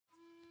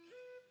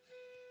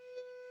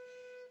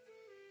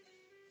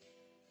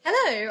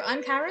Hello,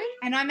 I'm Karen.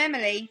 And I'm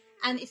Emily.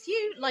 And if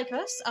you, like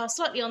us, are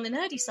slightly on the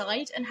nerdy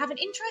side and have an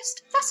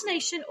interest,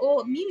 fascination,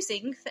 or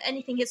musing for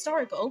anything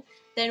historical,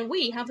 then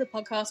we have the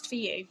podcast for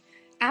you.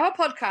 Our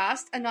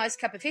podcast, A Nice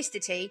Cup of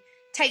History,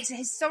 takes a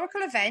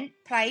historical event,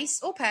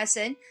 place, or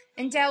person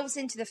and delves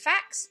into the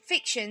facts,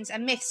 fictions,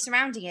 and myths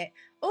surrounding it,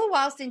 all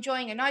whilst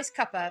enjoying a nice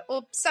cuppa,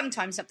 or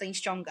sometimes something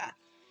stronger.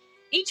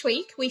 Each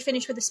week, we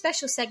finish with a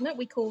special segment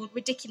we call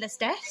Ridiculous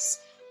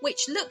Deaths,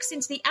 which looks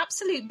into the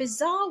absolute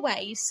bizarre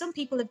ways some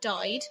people have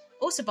died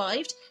or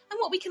survived and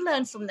what we can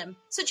learn from them,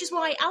 such as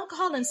why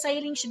alcohol and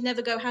sailing should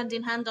never go hand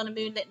in hand on a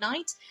moonlit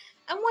night,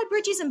 and why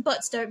bridges and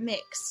butts don't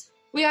mix.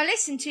 We are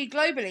listened to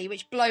globally,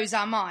 which blows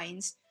our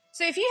minds.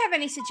 So if you have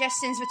any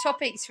suggestions for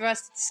topics for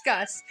us to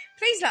discuss,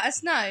 please let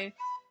us know.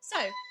 So,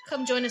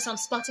 come join us on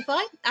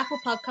Spotify, Apple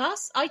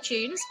Podcasts,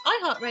 iTunes,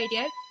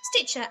 iHeartRadio,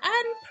 Stitcher, and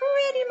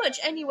pretty much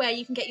anywhere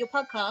you can get your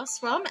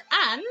podcasts from,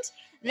 and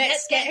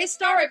let's get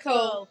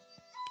historical!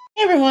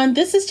 Hey everyone,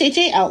 this is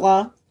JJ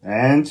Outlaw.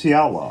 And T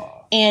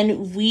Outlaw.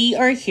 And we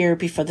are here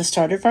before the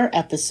start of our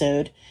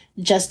episode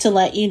just to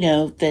let you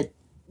know that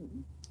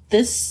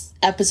this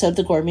episode of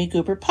the Gourmet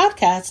Goober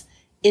podcast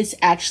is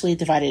actually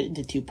divided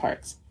into two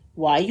parts.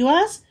 Why, you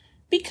ask?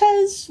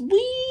 Because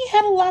we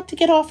had a lot to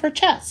get off our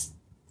chests.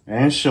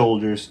 And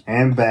shoulders,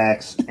 and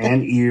backs,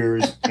 and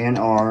ears, and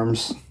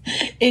arms.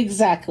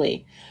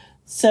 Exactly.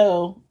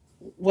 So,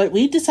 what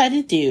we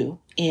decided to do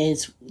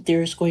is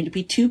there's going to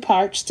be two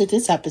parts to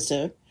this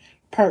episode.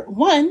 Part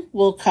one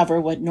will cover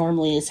what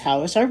normally is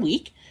How is Our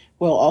Week.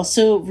 We'll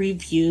also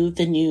review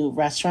the new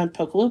restaurant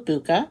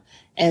Pokolobuka,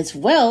 as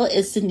well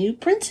as the new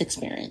Prince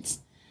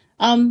experience.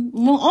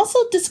 We'll also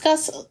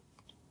discuss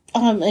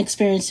an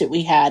experience that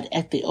we had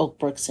at the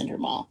Oakbrook Center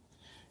Mall.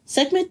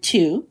 Segment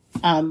two,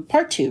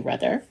 part two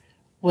rather,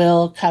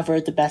 will cover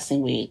the best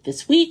thing we ate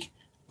this week,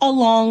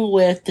 along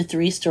with the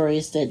three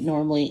stories that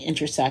normally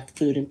intersect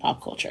food and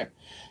pop culture.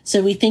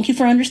 So we thank you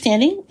for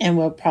understanding, and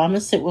we'll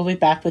promise that we'll be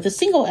back with a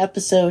single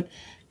episode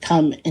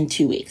come in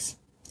 2 weeks.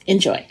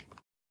 Enjoy.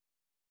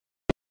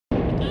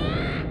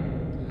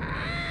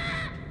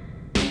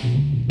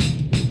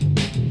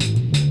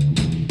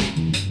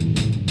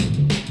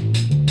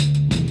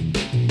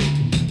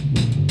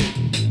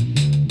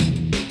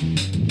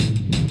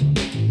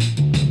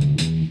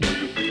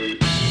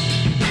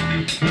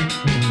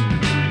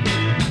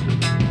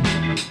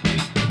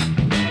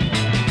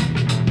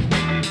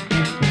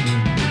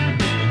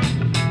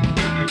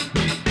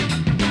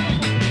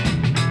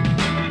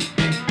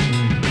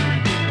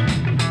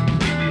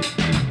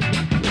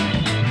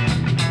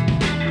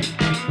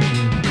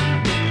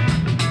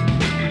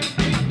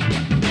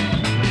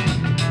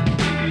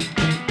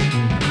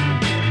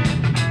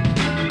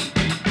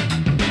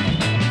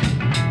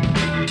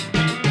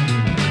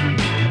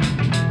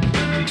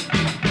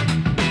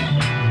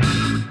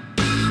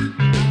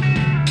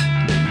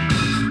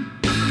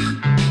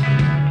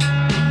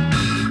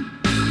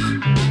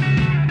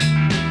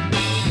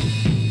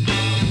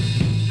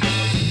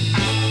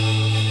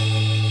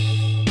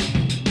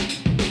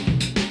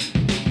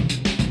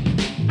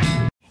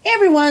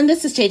 Everyone,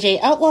 this is JJ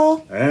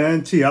Outlaw.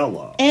 And T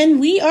Outlaw. And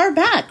we are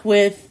back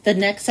with the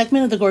next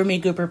segment of the Gourmet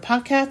Goober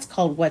podcast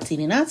called What's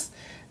Eating Us.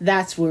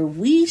 That's where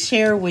we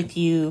share with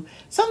you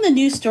some of the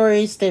news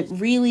stories that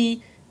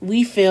really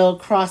we feel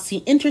cross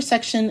the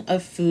intersection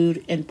of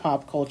food and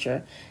pop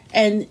culture.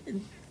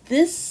 And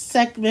this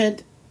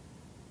segment,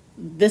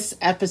 this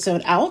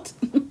episode out,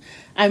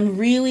 I'm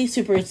really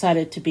super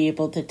excited to be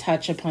able to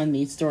touch upon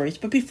these stories.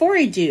 But before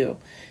I do,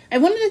 I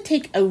wanted to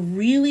take a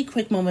really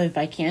quick moment, if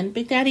I can,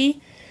 Big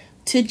Daddy,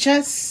 to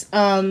just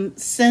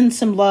send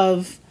some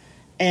love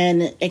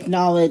and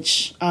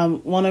acknowledge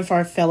one of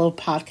our fellow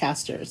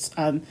podcasters.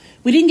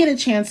 We didn't get a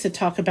chance to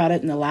talk about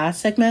it in the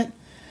last segment.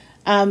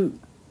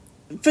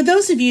 For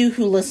those of you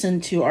who listen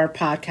to our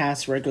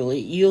podcast regularly,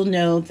 you'll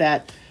know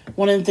that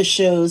one of the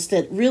shows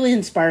that really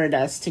inspired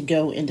us to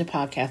go into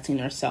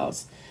podcasting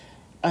ourselves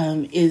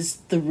is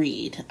The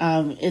Read.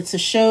 It's a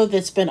show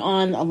that's been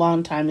on a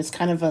long time. It's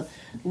kind of a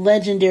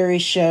legendary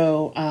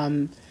show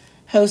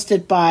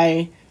hosted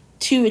by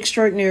two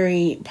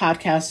extraordinary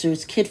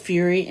podcasters, Kid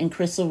Fury and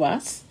Crystal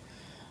West.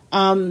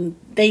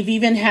 They've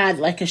even had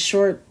like a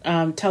short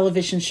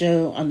television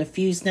show on the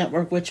Fuse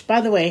Network, which,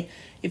 by the way,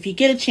 if you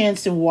get a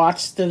chance to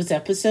watch those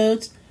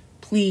episodes,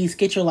 please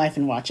get your life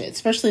and watch it,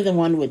 especially the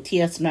one with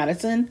T.S.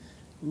 Madison.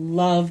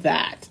 Love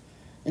that.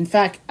 In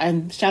fact,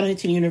 I'm shouting it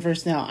to the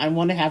universe now. I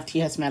want to have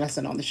T.S.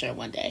 Madison on the show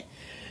one day.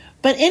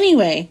 But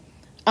anyway,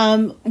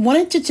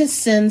 wanted to just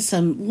send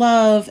some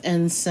love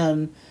and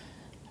some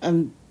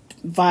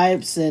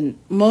vibes and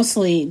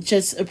mostly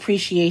just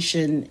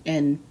appreciation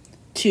and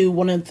to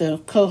one of the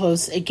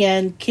co-hosts,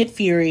 again, Kid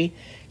Fury.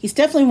 He's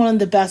definitely one of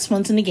the best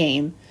ones in the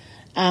game.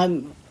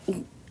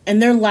 In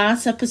their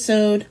last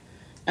episode,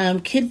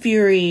 Kid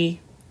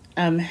Fury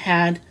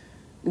had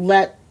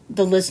let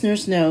the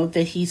listeners know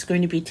that he's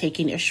going to be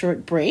taking a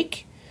short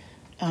break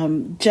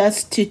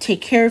just to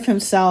take care of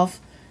himself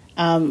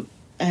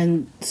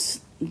and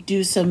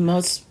do some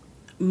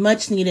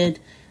much needed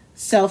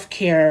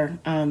self-care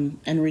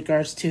in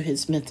regards to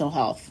his mental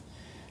health.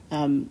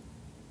 And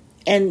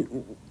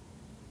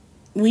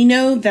we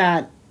know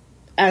that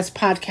as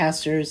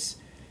podcasters,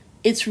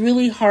 it's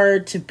really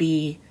hard to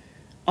be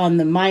on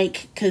the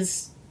mic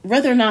because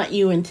whether or not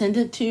you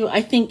intended to,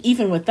 I think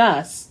even with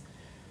us,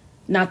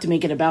 not to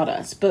make it about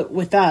us, but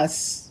with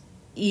us,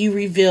 you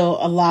reveal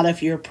a lot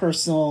of your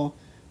personal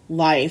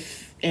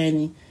life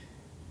and,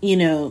 you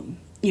know,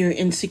 your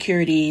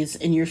insecurities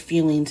and your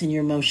feelings and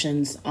your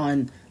emotions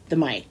on the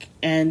mic.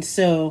 And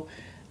so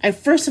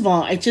first of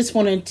all, I just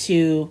wanted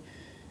to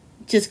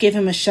just give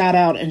him a shout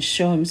out and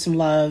show him some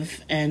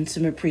love and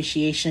some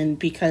appreciation,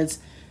 because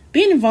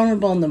being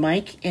vulnerable on the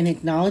mic and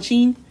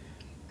acknowledging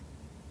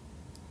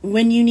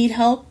when you need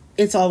help,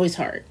 it's always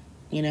hard,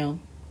 you know,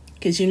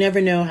 because you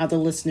never know how the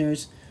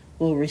listeners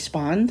will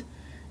respond.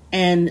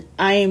 And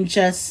I am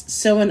just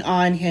so in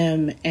awe of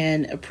him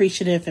and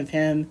appreciative of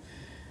him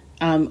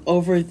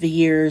over the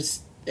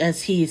years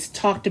as he's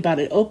talked about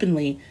it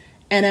openly.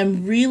 And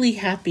I'm really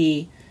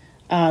happy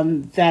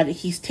that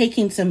he's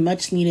taking some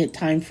much needed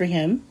time for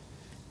him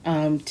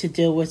to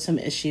deal with some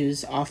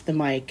issues off the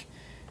mic.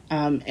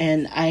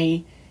 And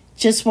I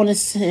just want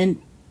to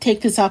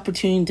take this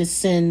opportunity to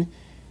send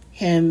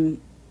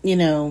him, you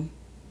know,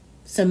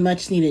 some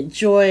much needed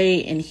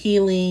joy and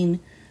healing,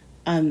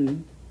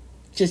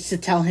 just to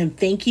tell him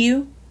thank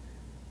you,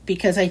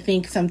 because I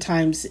think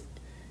sometimes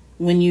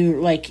when you're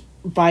like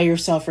by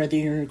yourself, whether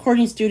you're in a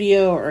recording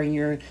studio or in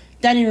your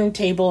dining room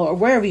table or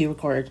wherever you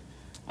record,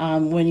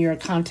 when you're a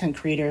content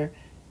creator,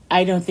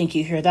 I don't think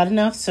you hear that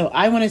enough. So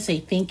I want to say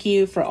thank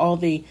you for all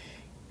the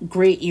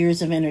great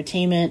years of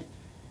entertainment.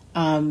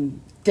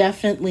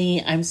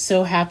 Definitely, I'm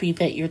so happy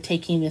that you're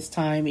taking this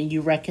time and you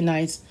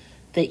recognize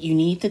that you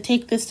need to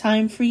take this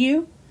time for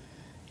you.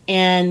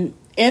 And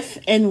if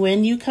and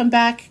when you come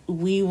back,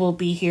 we will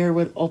be here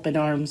with open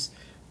arms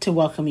to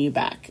welcome you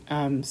back.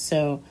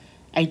 So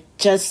I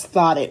just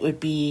thought it would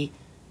be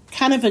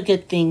kind of a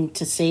good thing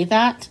to say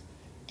that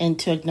and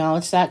to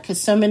acknowledge that,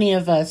 because so many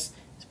of us,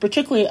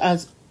 particularly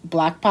us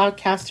Black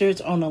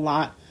podcasters, own a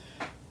lot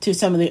to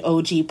some of the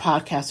OG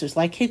podcasters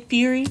like Hit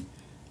Fury.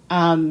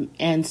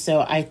 And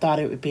so I thought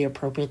it would be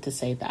appropriate to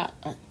say that.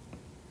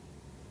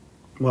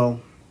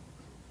 Well,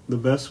 the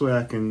best way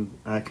I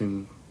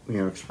can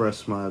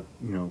express my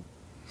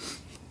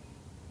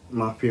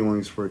my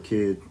feelings for a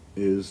kid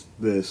is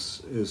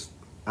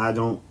I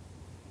don't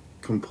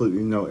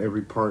completely know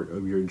every part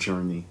of your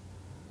journey.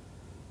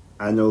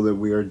 I know that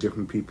we are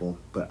different people,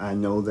 but I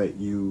know that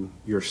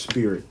your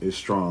spirit is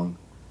strong.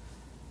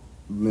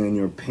 Man,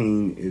 your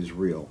pain is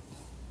real.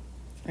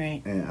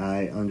 Right. And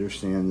I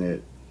understand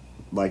that,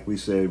 like we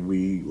said,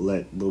 we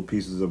let little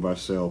pieces of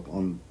ourselves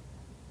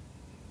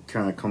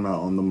kind of come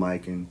out on the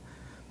mic, and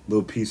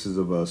little pieces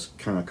of us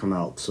kind of come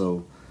out.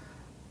 So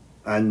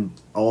I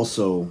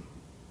also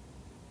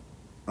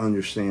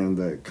understand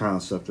the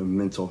concept of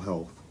mental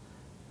health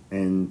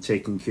and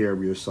taking care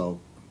of yourself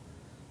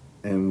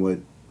and what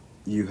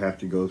you have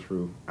to go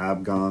through.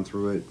 I've gone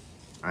through it.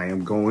 I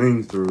am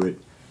going through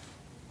it.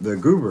 The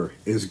Goober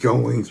is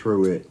going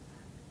through it.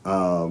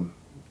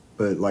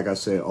 But like I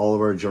said, all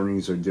of our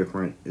journeys are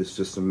different. It's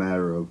just a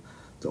matter of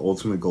the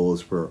ultimate goal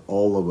is for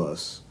all of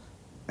us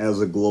as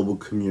a global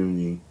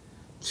community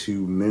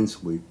to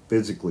mentally,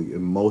 physically,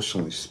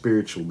 emotionally,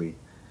 spiritually,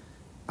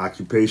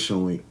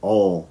 occupationally,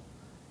 all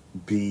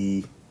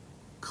be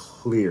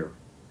clear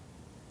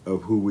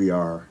of who we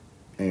are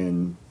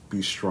and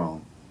be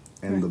strong.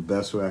 And Right. the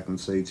best way I can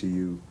say to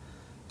you,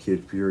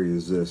 Kid Fury,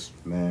 is this,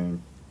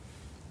 man,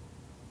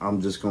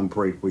 I'm just going to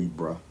pray for you,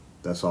 bro.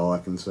 That's all I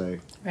can say.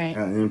 Right.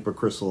 And for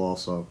Crystal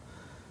also.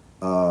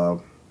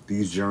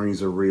 These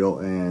journeys are real,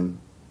 and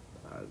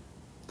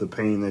the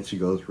pain that you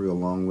go through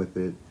along with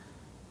it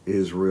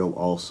is real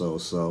also.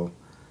 So,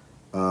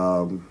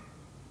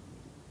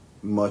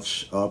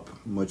 much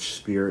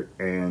spirit,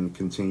 and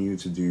continue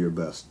to do your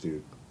best,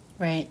 dude.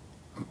 Right.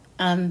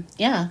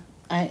 Yeah,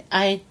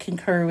 I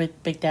concur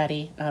with Big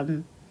Daddy.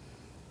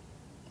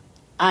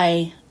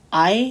 I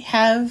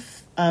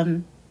have,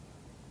 from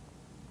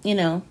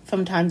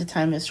time to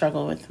time, I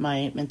struggle with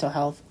my mental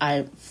health.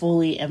 I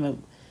fully am a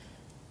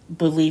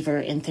believer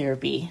in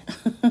therapy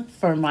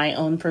for my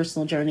own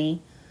personal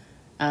journey.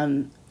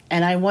 And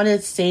I want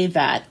to say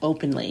that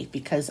openly,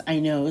 because I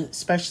know,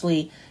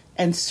 especially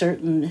in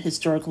certain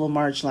historical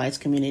marginalized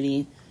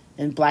community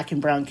and Black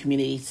and brown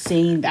communities,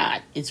 saying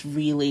that is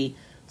really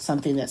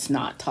something that's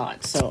not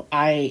taught. So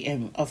I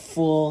am a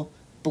full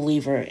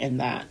believer in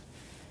that.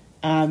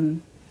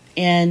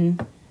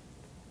 And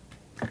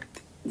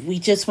we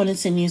just want to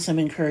send you some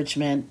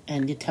encouragement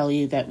and to tell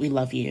you that we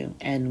love you,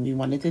 and we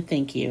wanted to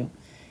thank you.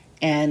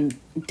 And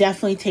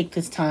definitely take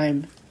this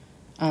time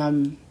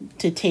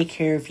to take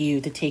care of you,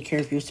 to take care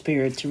of your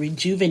spirit, to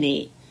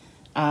rejuvenate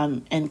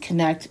and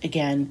connect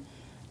again,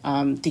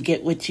 to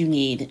get what you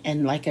need.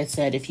 And like I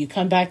said, if you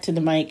come back to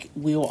the mic,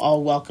 we will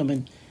all welcome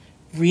and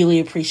really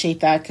appreciate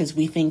that, because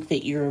we think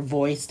that you're a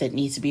voice that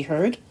needs to be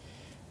heard.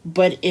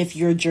 But if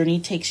your journey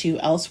takes you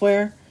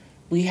elsewhere,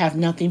 we have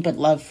nothing but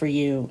love for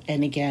you.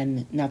 And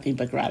again, nothing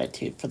but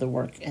gratitude for the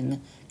work and the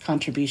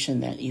contribution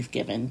that you've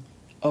given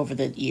over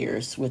the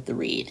years with the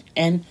read.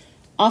 And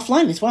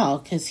offline as well,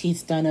 because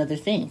he's done other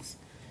things.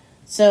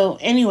 So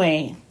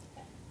anyway,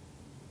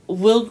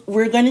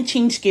 we're going to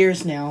change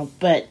gears now,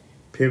 but...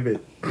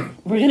 Pivot.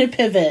 We're going to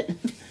pivot.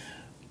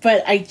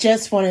 But I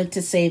just wanted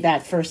to say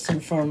that first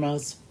and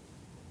foremost,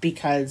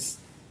 because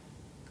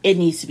it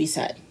needs to be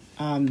said.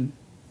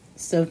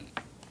 So,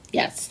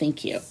 yes,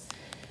 thank you.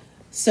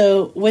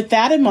 So, with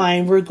that in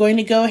mind, we're going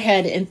to go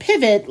ahead and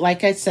pivot,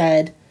 like I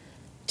said,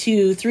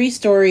 to 3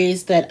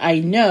 stories that I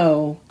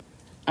know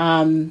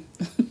are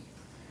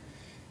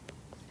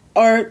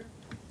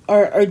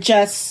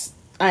just,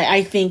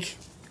 I think,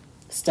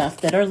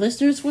 stuff that our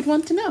listeners would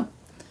want to know.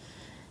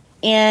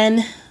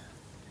 And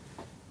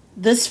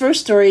this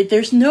first story,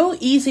 there's no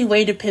easy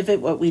way to pivot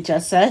what we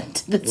just said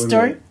to the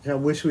story. I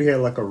wish we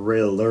had like a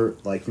red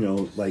alert, like,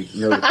 like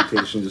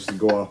notification just to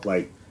go off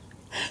like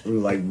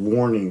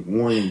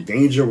warning,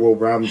 Danger Will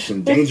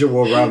Robinson, Danger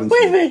Will Robinson.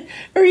 Wait a minute,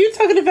 are you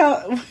talking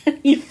about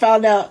when you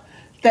found out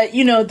that,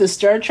 the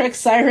Star Trek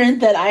siren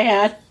that I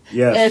had?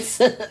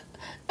 Yes. It's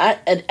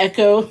an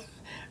echo.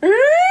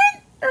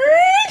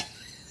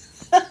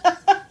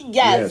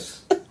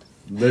 Yes.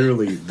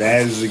 Literally,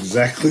 that is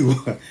exactly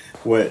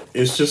what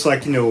it's just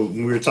like, when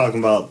we were talking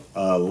about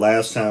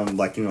last time,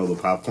 like, the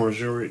popcorn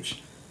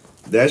shortage.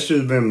 That should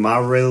have been my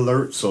red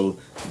alert, so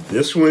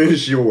this one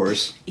is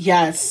yours.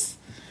 Yes.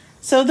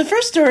 So the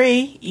first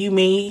story, you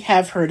may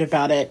have heard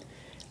about it.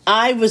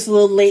 I was a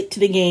little late to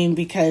the game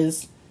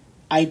because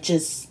I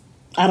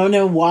don't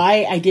know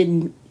why I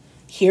didn't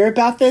hear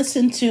about this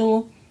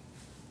until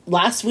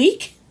last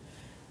week.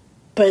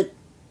 But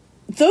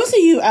those of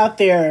you out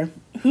there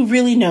who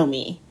really know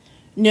me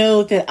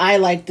know that I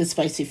like the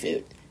spicy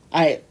food.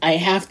 I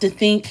have to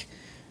think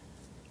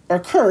or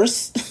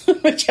curse,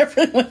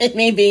 whichever one it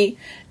may be,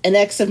 an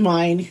ex of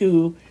mine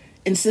who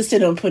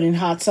insisted on putting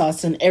hot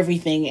sauce on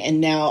everything,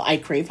 and now I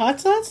crave hot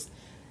sauce.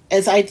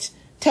 As I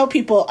tell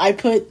people, I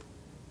put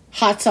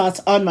hot sauce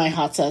on my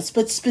hot sauce,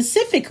 but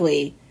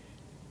specifically,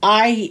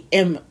 I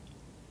am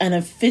an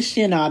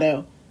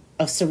aficionado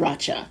of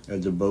Sriracha. A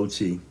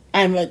devotee.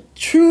 I'm a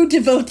true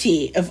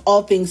devotee of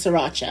all things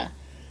Sriracha.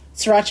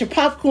 Sriracha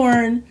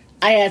popcorn.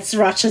 I add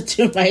Sriracha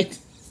to my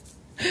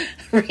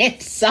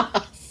ranch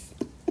sauce.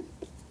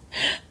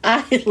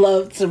 I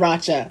love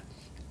Sriracha.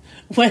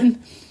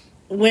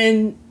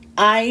 When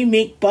I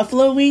make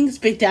buffalo wings,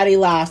 Big Daddy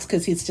laughs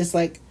because he's just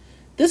like,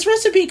 this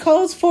recipe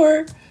calls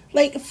for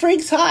like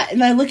Frank's Hot,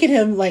 and I look at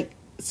him like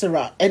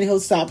Sriracha, and he'll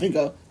stop and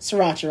go,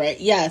 Sriracha, right?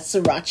 Yeah,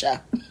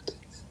 Sriracha.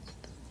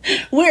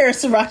 We're a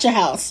Sriracha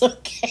house,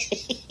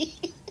 okay?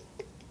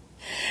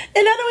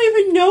 And I don't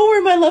even know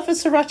where my love for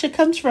Sriracha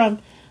comes from,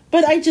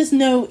 but I just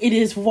know it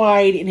is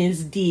wide and it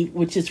is deep,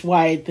 which is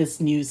why this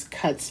news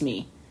cuts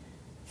me.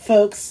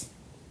 Folks,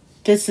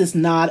 this is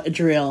not a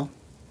drill.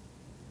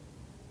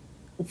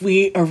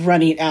 We are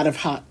running out of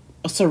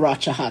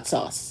Sriracha hot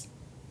sauce.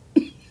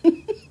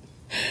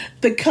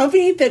 The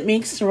company that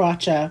makes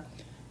Sriracha,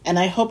 and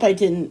I hope I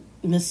didn't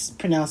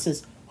mispronounce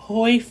this,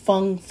 Hoi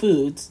Fung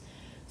Foods,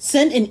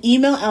 sent an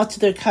email out to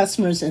their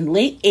customers in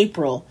late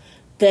April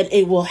that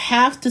it will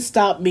have to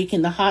stop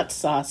making the hot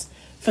sauce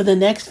for the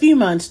next few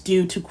months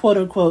due to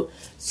quote-unquote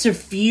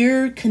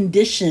severe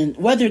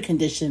weather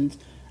conditions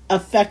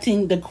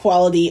affecting the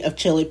quality of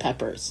chili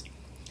peppers.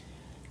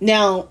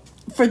 Now,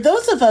 for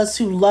those of us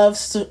who love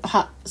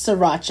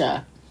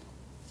Sriracha,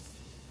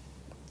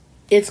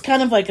 it's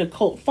kind of like a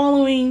cult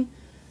following.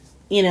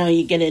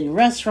 You get it in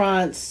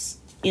restaurants.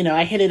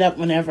 I hit it up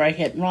whenever I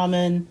hit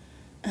ramen.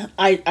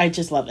 I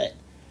just love it.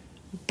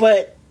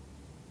 But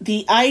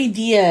the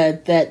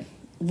idea that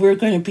we're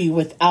going to be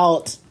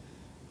without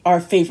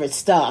our favorite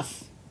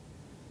stuff,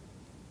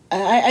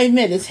 I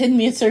admit it's hitting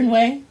me a certain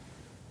way.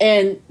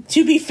 And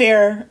to be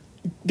fair,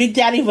 Big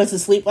Daddy was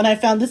asleep when I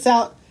found this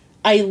out.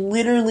 I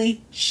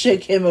literally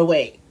shook him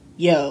awake.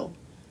 Yo,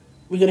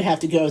 we're going to have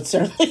to go and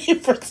start looking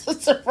for some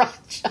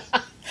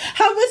Sriracha.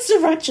 How much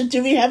Sriracha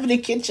do we have in the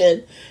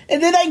kitchen?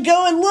 And then I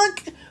go and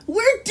look,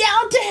 we're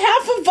down to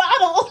half a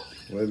bottle.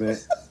 Wait a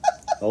minute.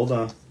 Hold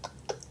on.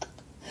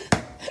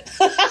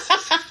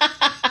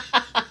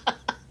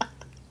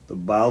 The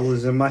bottle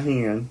is in my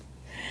hand.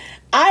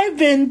 I've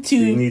been to...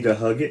 Do you need to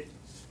hug it?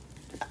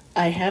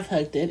 I have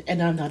hugged it,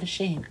 and I'm not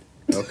ashamed.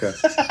 Okay.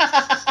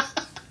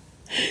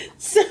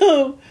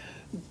 So,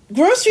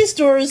 grocery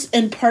stores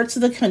in parts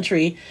of the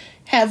country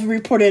have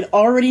reported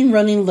already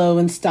running low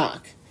in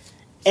stock.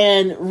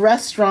 And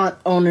restaurant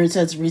owners,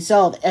 as a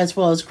result, as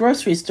well as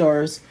grocery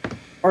stores,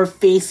 are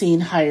facing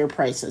higher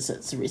prices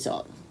as a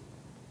result.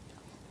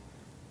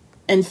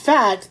 In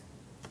fact,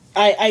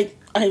 I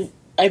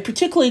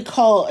particularly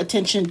call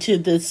attention to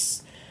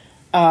this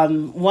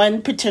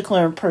one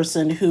particular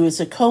person who is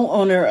a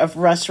co-owner of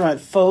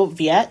restaurant Faux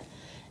Viet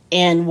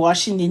in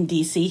Washington,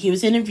 D.C. He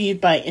was interviewed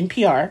by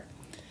NPR,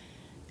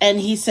 and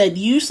he said,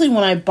 usually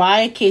when I buy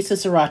a case of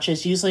Sriracha,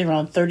 it's usually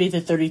around $30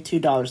 to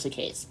 $32 a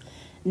case.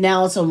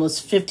 Now it's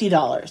almost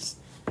 $50.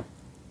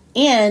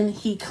 And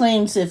he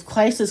claims if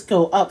prices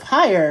go up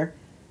higher,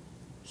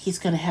 he's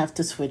going to have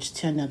to switch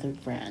to another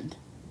brand.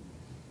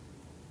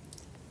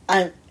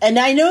 And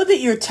I know that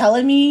you're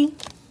telling me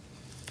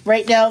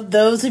right now,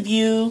 those of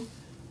you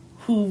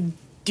who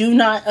do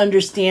not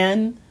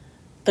understand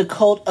the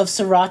cult of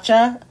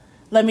Sriracha,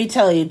 let me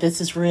tell you, this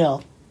is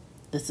real.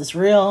 This is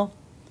real.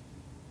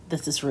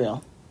 This is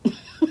real.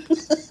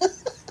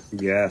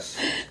 Yes.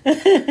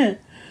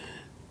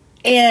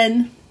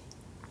 And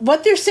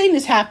what they're saying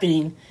is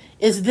happening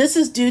is this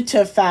is due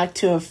to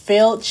a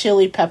failed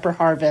chili pepper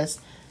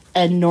harvest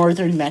in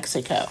northern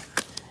Mexico,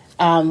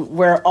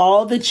 where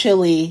all the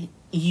chili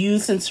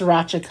used in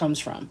Sriracha comes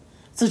from.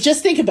 So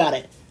just think about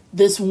it.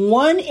 This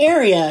one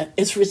area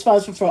is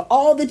responsible for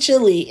all the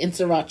chili in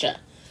Sriracha,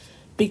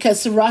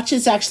 because Sriracha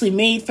is actually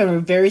made from a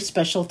very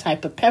special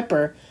type of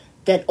pepper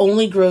that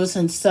only grows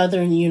in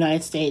southern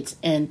United States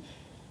and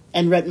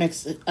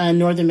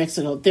northern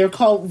Mexico. They're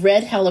called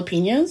red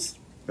jalapenos.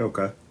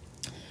 Okay.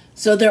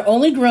 So they're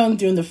only grown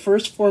during the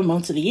first 4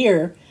 months of the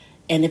year,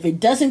 and if it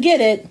doesn't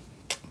get it,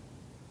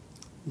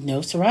 no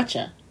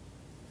Sriracha.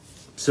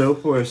 So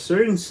for a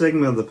certain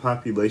segment of the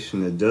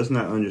population that does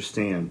not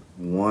understand,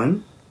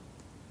 one,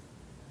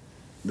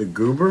 the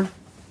goober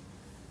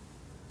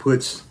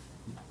puts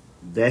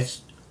that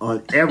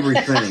on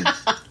everything.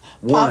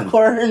 One.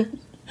 Popcorn,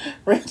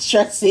 ranch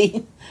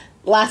dressing.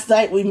 Last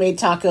night we made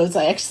tacos.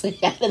 I actually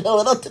added a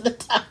little to the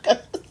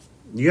tacos.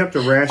 You have to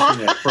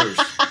ration that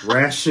first.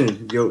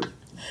 Ration your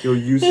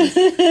usage.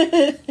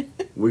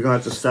 We're going to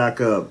have to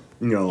stock up,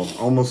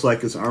 almost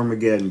like it's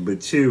Armageddon. But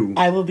two,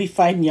 I will be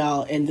fighting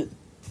y'all and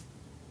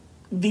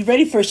be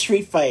ready for a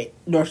street fight,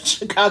 North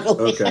Chicago.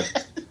 Okay.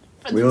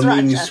 We don't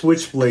need any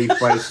switchblade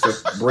fights to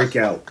break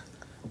out.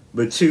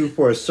 But two,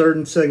 for a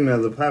certain segment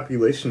of the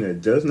population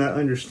that does not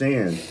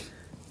understand,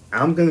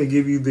 I'm going to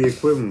give you the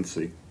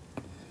equivalency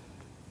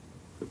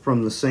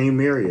from the same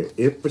area.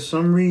 If for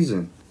some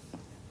reason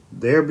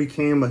there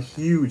became a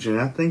huge, and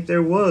I think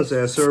there was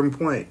at a certain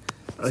point,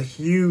 a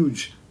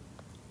huge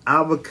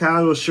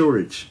avocado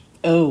shortage.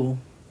 Oh.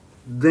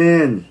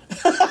 Then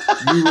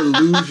you would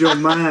lose your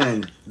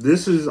mind.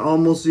 This is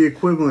almost the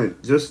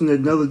equivalent, just in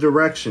another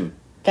direction.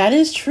 That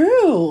is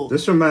true.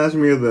 This reminds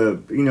me of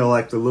the,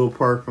 like the little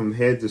part from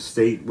Head to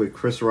State with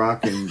Chris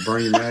Rock and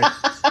Bernie Mac.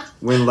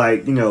 When,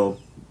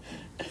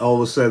 all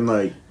of a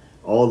sudden,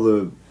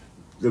 all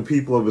the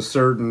people of a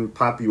certain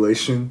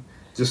population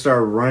just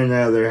started running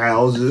out of their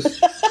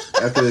houses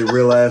after they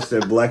realized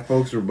that black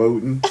folks were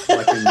voting,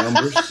 in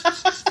numbers.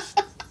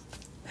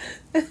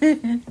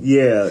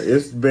 Yeah,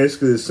 it's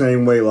basically the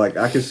same way.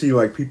 I can see,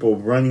 people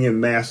running in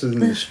masses in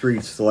the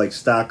streets to,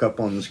 stock up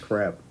on this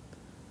crap.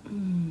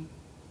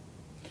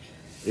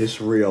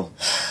 It's real.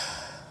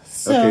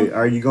 So, okay,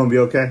 are you going to be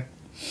okay?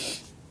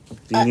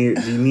 Do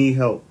you need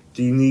help?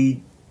 Do you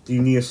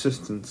need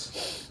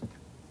assistance?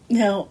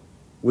 No.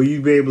 Will you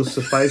be able to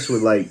suffice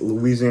with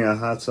Louisiana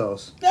hot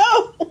sauce?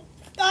 No,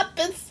 not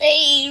the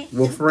same.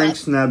 Will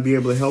Frank's not be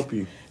able to help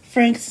you?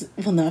 Frank's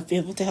will not be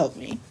able to help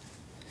me.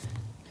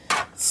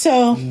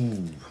 So,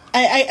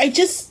 I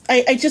just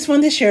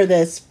wanted to share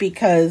this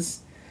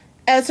because,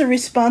 as a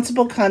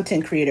responsible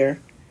content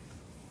creator,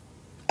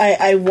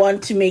 I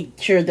want to make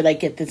sure that I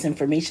get this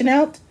information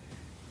out,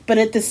 but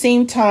at the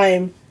same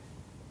time,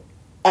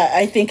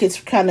 I think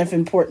it's kind of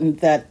important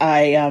that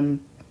I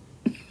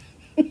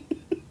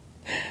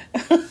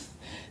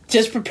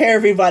just prepare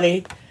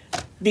everybody,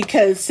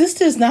 because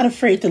Sister is not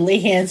afraid to lay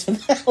hands on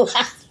that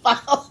last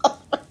bottle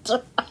of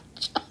Sriracha.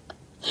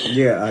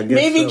 Yeah, I guess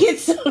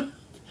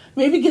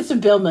maybe get some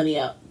bail money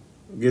out.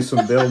 Get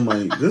some bail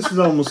money. This is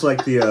almost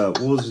like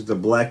the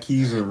Black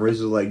Keys and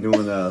RZA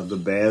doing the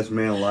Baz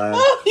Man Live.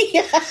 Oh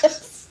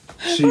yes,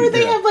 where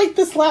they have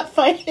the slap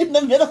fight in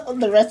the middle of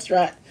the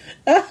restaurant.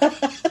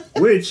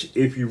 Which,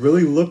 if you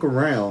really look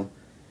around,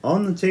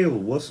 on the table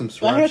was some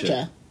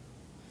Sriracha.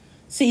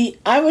 See,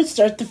 I would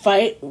start the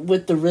fight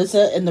with the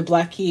RZA and the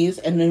Black Keys,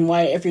 and then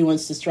while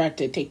everyone's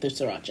distracted, take their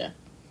Sriracha.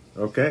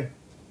 Okay,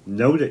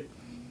 noted.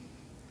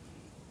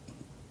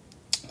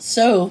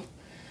 So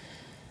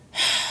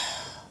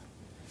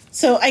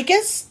I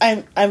guess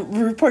I'm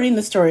reporting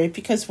the story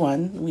because,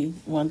 one, we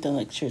want to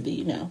make sure that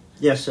you know.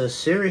 Yes, as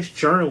serious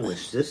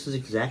journalists, this is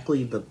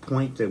exactly the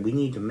point that we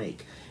need to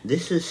make.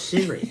 This is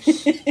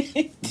serious.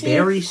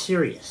 Very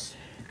serious.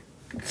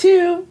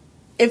 Two,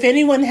 if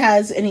anyone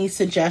has any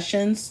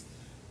suggestions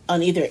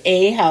on either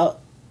A, how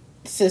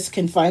Sis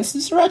can find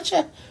some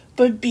Sriracha,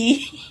 but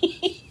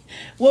B,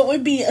 what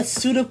would be a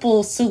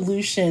suitable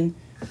solution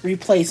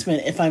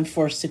replacement if I'm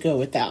forced to go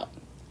without?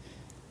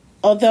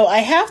 Although I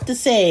have to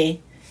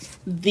say,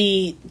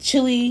 the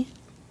chili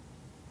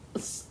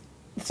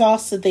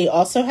sauce that they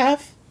also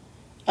have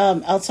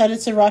outside of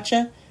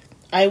Sriracha,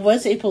 I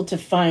was able to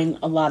find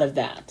a lot of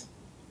that.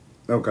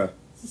 Okay.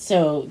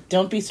 So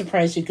don't be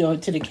surprised you go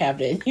into the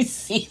cabinet and you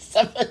see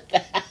some of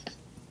that.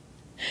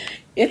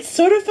 It's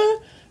sort of a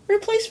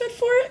replacement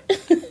for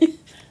it.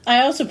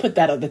 I also put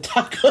that on the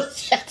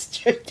tacos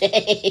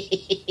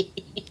yesterday.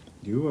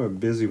 You are a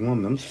busy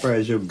woman. I'm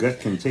surprised your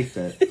gut can take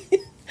that.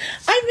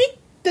 I make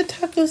the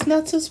tacos sriracha's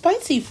not so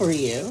spicy for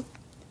you.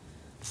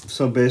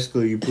 So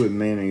basically, you put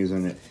mayonnaise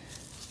in it.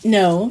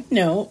 No,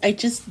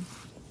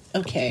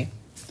 okay.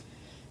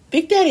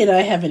 Big Daddy and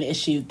I have an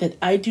issue that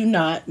I do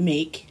not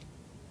make.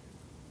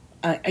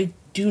 I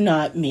do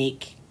not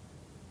make.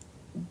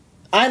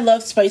 I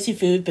love spicy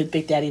food, but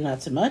Big Daddy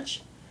not so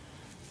much.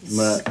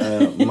 My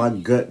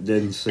gut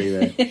didn't say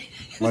that.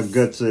 My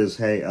gut says,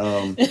 "Hey,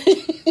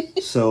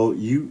 so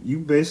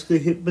you basically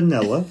hit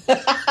vanilla.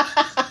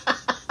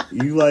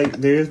 You like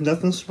there's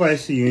nothing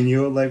spicy in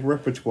your like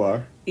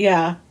repertoire.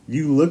 Yeah.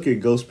 You look at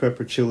ghost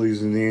pepper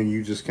chilies and then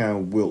you just kind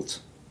of wilt.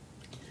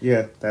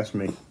 Yeah, that's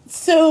me.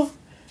 So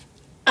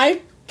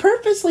I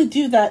purposely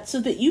do that so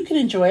that you can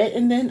enjoy it,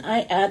 and then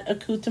I add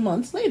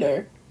accoutrements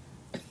later.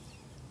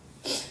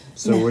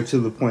 So we're to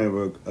the point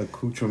of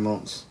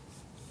accoutrements.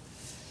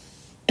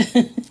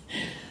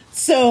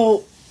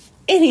 So,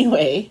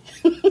 anyway,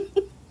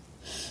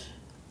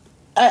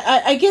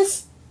 I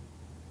guess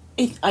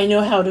I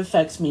know how it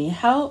affects me.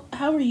 How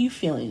are you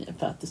feeling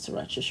about the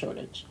sriracha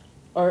shortage?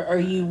 Or are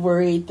you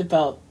worried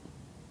about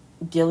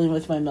dealing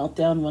with my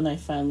meltdown when I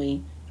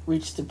finally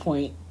reach the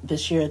point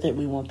this year that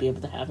we won't be able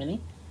to have any?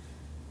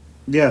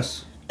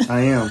 Yes,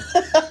 I am.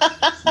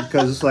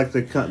 Because it's like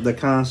the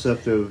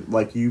concept of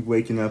like you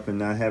waking up and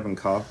not having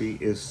coffee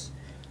is...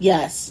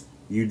 Yes.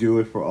 You do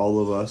it for all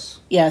of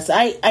us. Yes,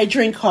 I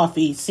drink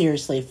coffee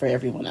seriously for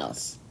everyone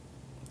else.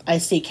 I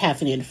stay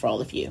caffeinated for all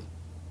of you.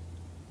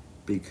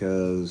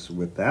 Because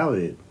without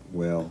it,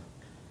 well,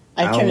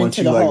 I don't turn want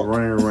into you the like Hulk.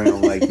 running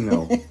around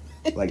like,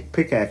 like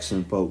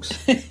pickaxing folks.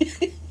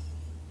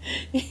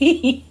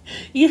 You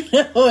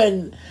know,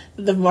 in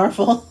the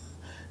Marvel,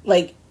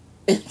 like,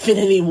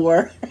 Infinity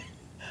War,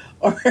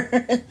 or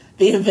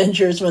the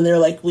Avengers when they're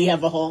like, we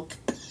have a Hulk.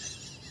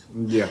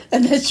 Yeah.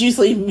 And that's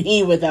usually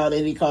me without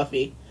any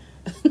coffee.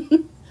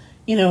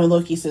 You know, and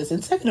Loki says,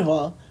 and second of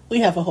all,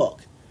 we have a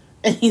Hulk.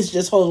 And he's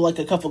just holding like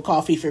a cup of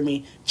coffee for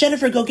me.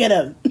 Jennifer, go get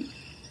him.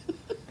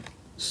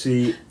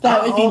 See,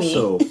 That I would be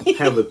also me.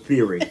 have a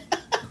theory.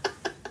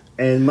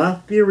 And my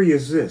theory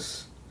is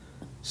this.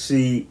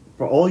 See,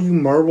 for all you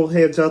Marvel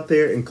heads out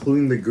there,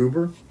 including the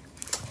Goober,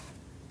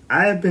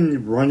 I have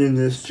been running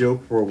this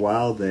joke for a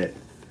while that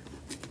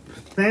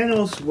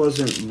Thanos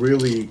wasn't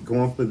really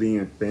going for the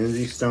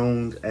Infinity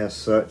Stones as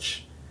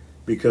such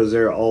because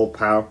they're all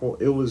powerful.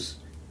 It was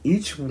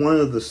each one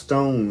of the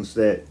stones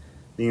that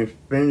the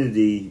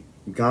Infinity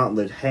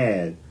Gauntlet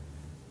had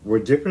were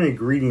different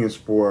ingredients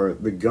for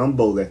the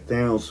gumbo that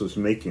Thanos was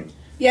making.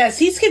 Yes,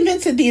 he's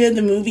convinced at the end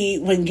of the movie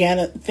when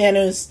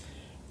Thanos,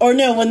 or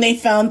no, when they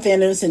found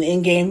Thanos in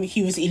Endgame,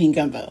 he was eating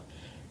gumbo.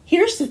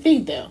 Here's the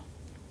thing, though.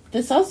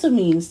 This also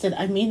means that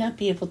I may not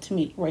be able to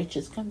make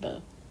righteous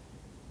gumbo.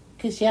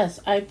 Because yes,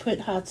 I put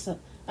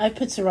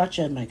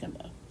sriracha in my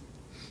gumbo.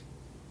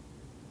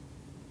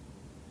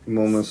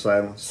 Moment of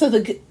silence.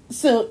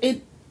 So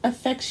it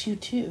affects you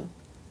too.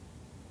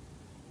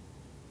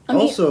 I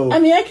Also,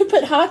 I could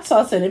put hot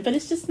sauce in it, but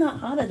it's just not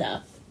hot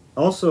enough.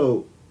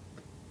 Also,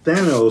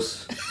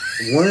 Thanos,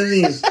 one of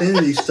the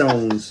Infinity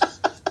Stones,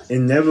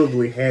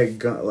 inevitably had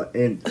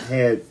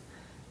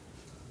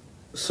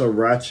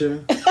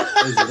sriracha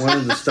as one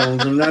of the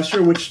stones. I'm not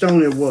sure which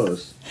stone it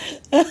was.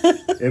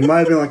 It might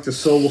have been like the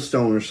Soul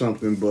Stone or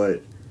something,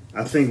 but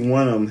I think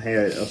one of them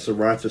had a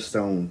sriracha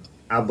stone.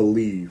 I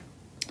believe.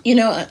 You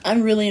know,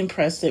 I'm really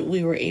impressed that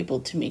we were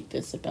able to make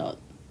this about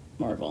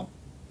Marvel.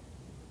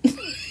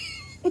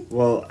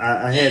 Well,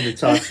 I had to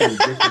talk to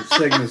different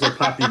segments of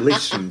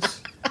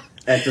populations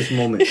at this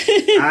moment.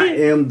 I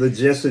am the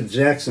Jesse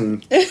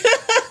Jackson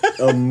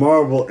of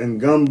Marvel and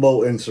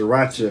gumbo and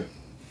sriracha.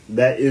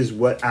 That is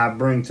what I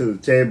bring to the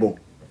table.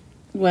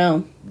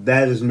 Well,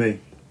 that is me.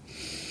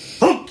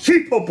 Oh,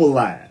 keep up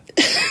alive.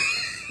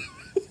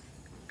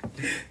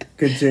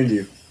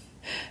 Continue.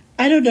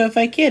 I don't know if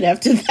I can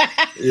after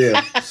that.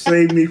 Yeah,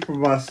 save me from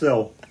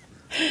myself.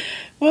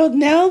 Well,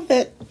 now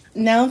that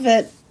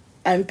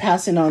I'm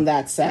passing on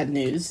that sad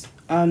news,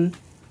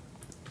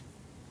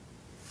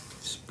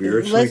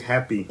 spiritually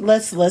happy.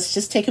 Let's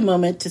just take a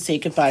moment to say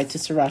goodbye to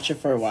sriracha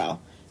for a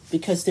while,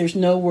 because there's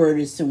no word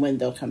as to when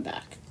they'll come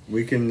back.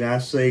 We can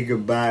not say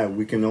goodbye.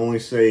 We can only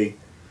say,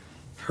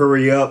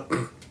 hurry up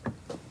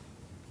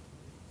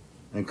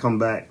and come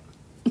back.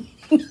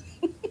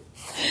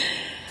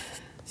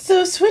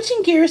 So,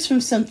 switching gears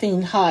from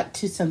something hot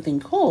to something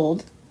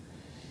cold,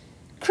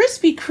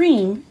 Krispy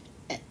Kreme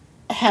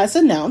has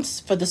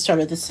announced for the start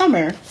of the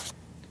summer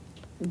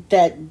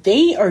that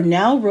they are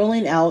now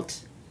rolling out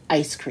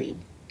ice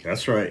cream.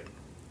 That's right.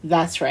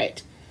 That's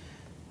right.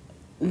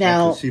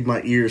 Now, I can see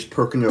my ears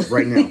perking up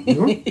right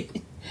now.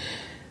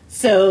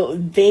 So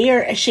they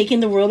are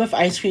shaking the world of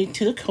ice cream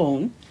to the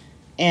cone,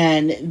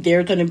 and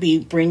they're going to be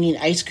bringing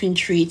ice cream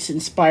treats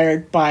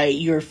inspired by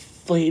your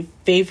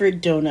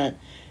favorite donut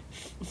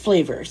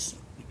flavors.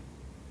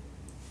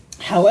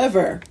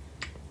 However,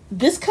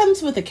 this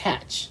comes with a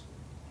catch.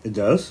 It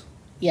does?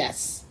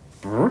 Yes.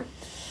 Uh-huh.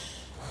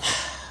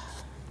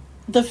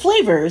 The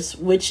flavors,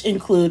 which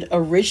include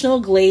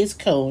original glazed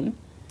cone,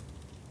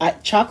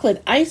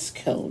 chocolate ice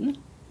cone,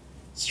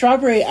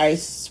 strawberry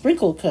ice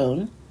sprinkle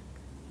cone.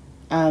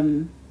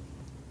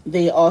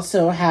 They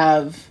also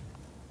have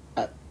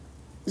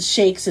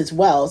shakes as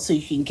well, so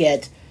you can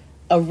get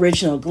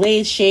original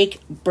glaze shake,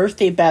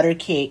 birthday batter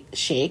cake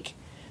shake,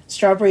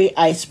 strawberry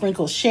ice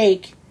sprinkle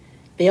shake.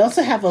 They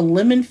also have a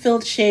lemon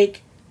filled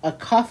shake, a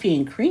coffee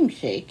and cream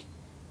shake,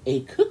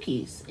 a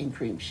cookies and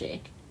cream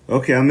shake.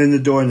 Okay, I'm in the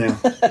door now.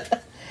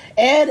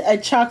 And a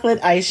chocolate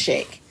ice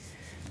shake.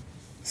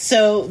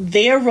 So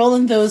they are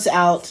rolling those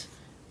out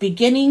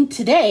beginning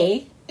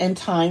today in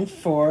time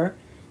for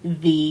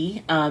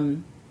the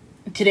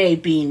today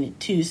being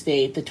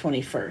Tuesday the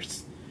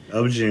 21st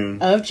of June.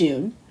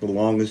 The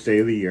longest day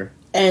of the year.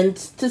 And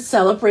to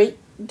celebrate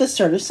the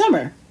start of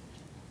summer.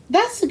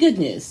 That's the good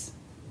news.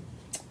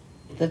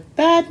 The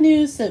bad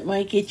news that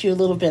might get you a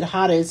little bit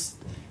hot is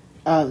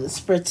the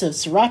spritz of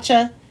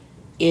Sriracha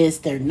is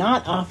they're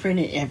not offering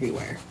it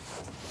everywhere.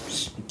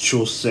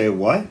 She'll say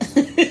what?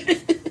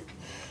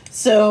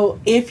 So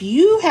if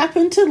you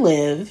happen to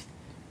live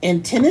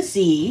in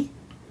Tennessee,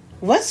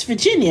 West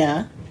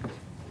Virginia,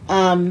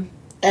 and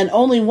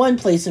only one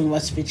place in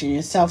West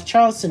Virginia, South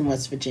Charleston,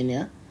 West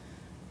Virginia,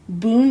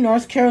 Boone,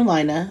 North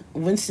Carolina,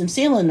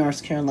 Winston-Salem,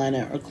 North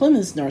Carolina, or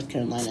Clemens, North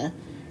Carolina,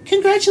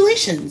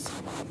 congratulations.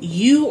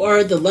 You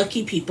are the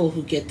lucky people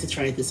who get to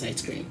try this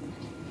ice cream.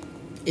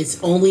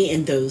 It's only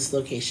in those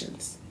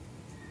locations.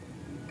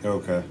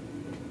 Okay.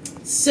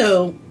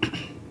 So,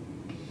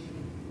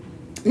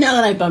 now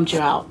that I bumped you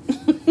out,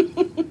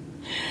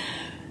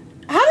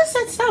 how does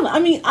that sound? I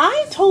mean,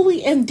 I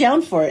totally am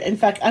down for it. In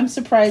fact, I'm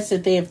surprised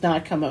that they have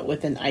not come up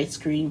with an ice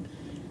cream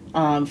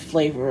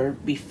flavor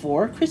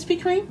before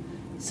Krispy Kreme.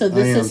 So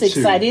this is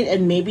exciting,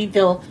 and maybe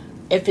they'll,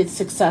 if it's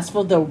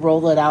successful, they'll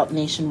roll it out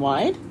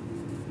nationwide.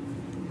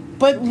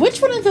 But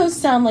which one of those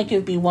sound like it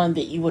would be one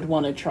that you would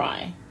want to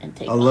try and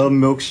take? I love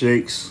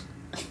milkshakes,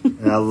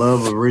 and I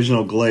love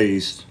original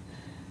glazed.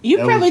 You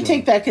probably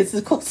take that because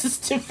it's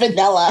closest to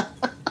vanilla.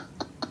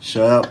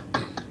 Shut up.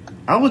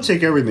 I would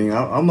take everything.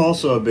 I'm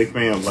also a big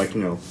fan of, like,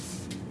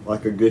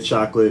 like a good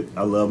chocolate.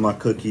 I love my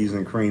cookies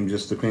and cream,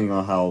 just depending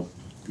on how,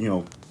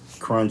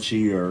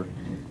 crunchy or,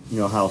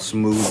 how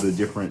smooth the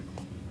different,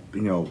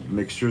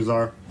 mixtures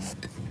are.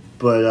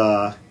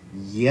 But,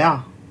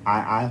 yeah,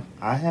 I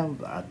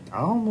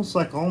almost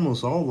like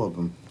almost all of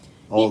them.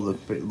 All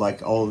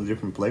the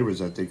different flavors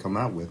that they come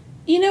out with.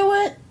 You know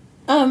what?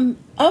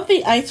 Of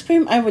the ice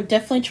cream, I would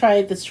definitely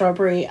try the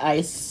strawberry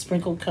ice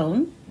sprinkle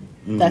cone.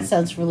 Mm-hmm. That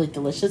sounds really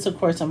delicious. Of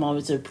course, I'm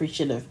always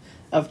appreciative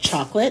of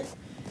chocolate.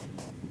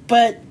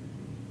 But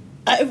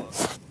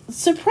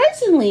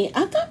surprisingly,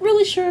 I'm not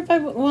really sure if I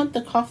would want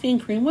the coffee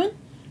and cream one,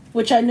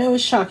 which I know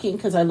is shocking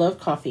because I love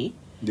coffee.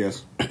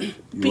 Yes. You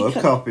love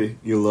coffee.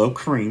 You love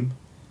cream.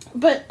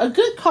 But a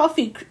good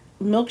coffee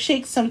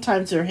milkshake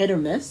sometimes are hit or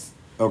miss.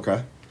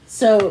 Okay.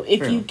 So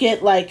if you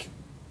get, like,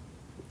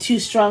 too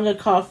strong a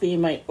coffee, it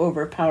might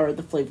overpower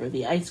the flavor of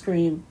the ice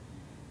cream.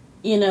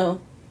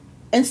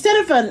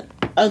 Instead of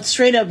a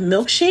straight-up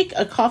milkshake,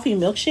 a coffee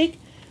milkshake,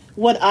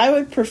 what I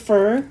would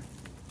prefer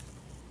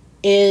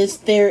is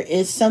there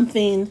is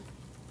something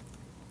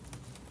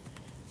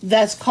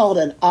that's called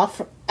an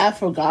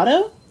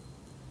affogato.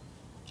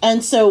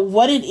 And so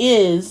what it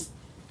is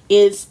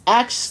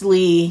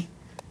actually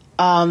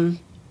a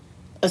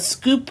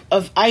scoop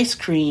of ice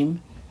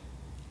cream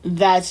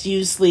that's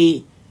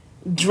usually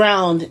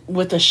drowned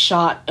with a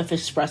shot of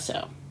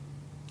espresso.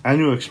 I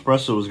knew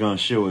espresso was going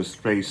to show its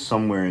face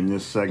somewhere in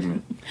this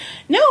segment.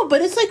 No,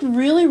 but it's like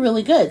really,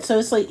 really good. So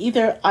it's like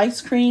either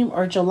ice cream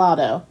or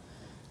gelato.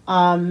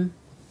 And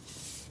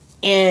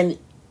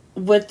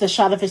with the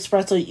shot of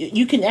espresso,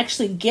 you can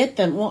actually get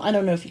them. Well, I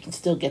don't know if you can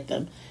still get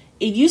them.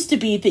 It used to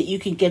be that you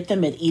could get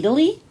them at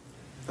Italy.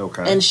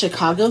 Okay. In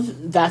Chicago.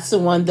 That's the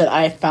one that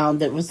I found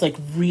that was like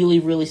really,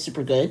 really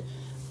super good.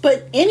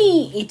 But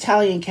any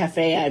Italian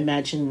cafe, I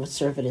imagine, would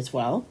serve it as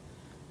well.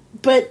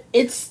 But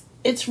it's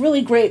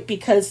really great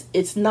because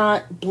it's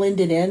not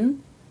blended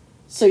in.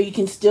 So you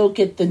can still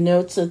get the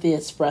notes of the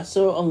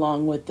espresso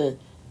along with the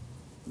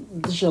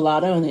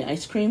gelato and the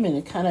ice cream. And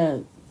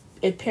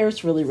it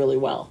pairs really, really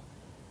well.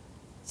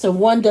 So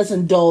one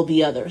doesn't dull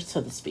the other,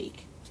 so to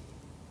speak.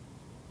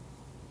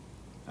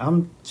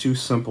 I'm too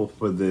simple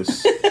for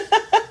this.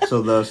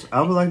 So thus,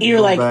 I would like to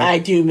You're like, back. I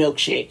do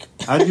milkshake.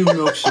 I do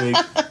milkshake.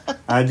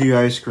 I do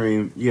ice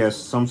cream. Yes,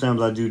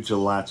 sometimes I do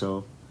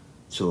gelata.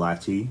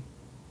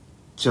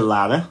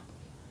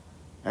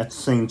 At the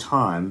same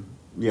time,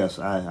 yes,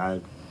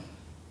 I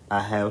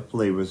have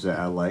flavors that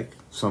I like.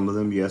 Some of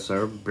them, yes,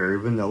 are very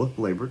vanilla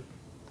flavored.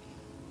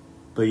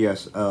 But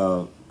yes,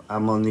 I'm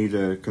going to need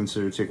to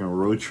consider taking a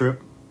road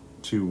trip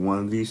to one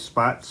of these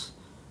spots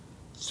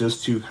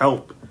just to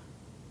help,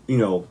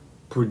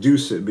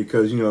 produce it.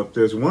 Because, if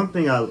there's one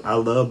thing I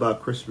love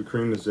about Krispy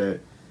Kreme is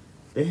that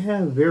they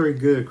have very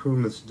good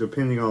improvements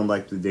depending on,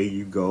 like, the day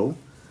you go.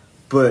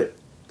 But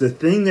the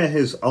thing that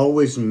has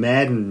always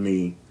maddened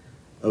me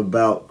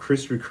about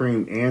Krispy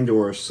Kreme and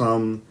or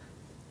some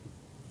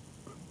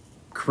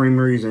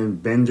creameries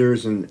and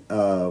vendors and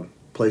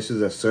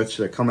places as such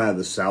that come out of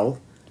the South.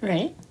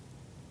 Right.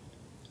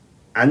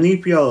 I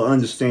need for y'all to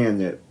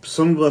understand that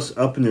some of us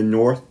up in the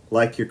north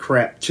like your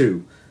crap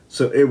too.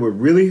 So it would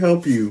really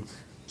help you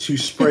to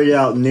spread it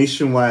out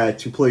nationwide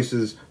to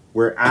places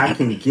where I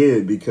can get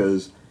it,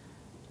 because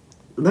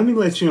let me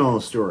let you know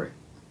a story.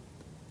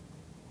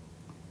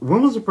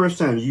 When was the first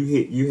time you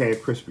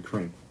had Krispy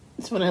Kreme?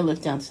 It's when I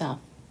lived down south.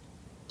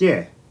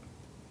 Yeah.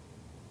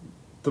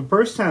 The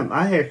first time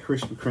I had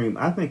Krispy Kreme,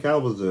 I think I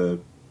was a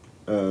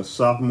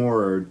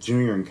sophomore or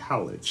junior in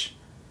college.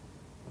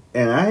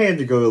 And I had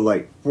to go to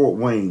like Fort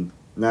Wayne,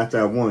 not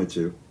that I wanted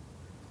to.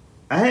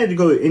 I had to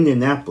go to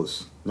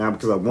Indianapolis, not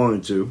because I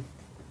wanted to,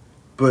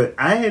 but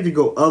I had to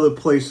go other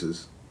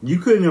places. You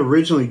couldn't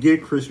originally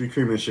get Krispy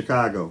Kreme in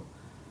Chicago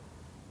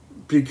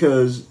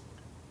because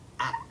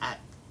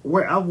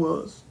where I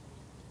was,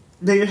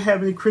 they didn't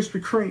have any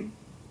Krispy Kreme.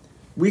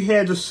 We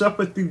had to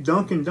suffer through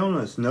Dunkin'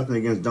 Donuts. Nothing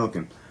against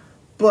Dunkin'.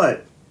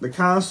 But the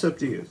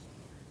concept is,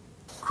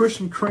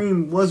 Krispy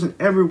Kreme wasn't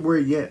everywhere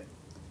yet.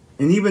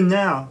 And even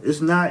now,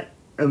 it's not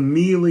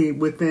immediately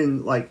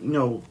within,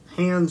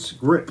 hands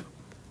grip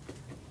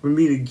for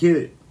me to get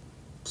it.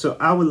 So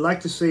I would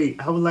like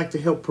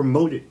to help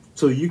promote it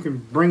so you can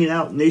bring it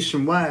out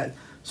nationwide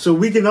so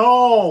we can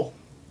all,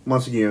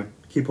 once again,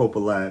 keep hope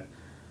alive,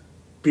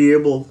 be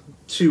able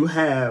to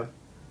have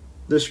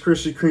this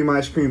Krispy Kreme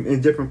ice cream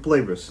in different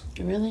flavors.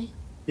 Really?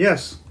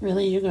 Yes.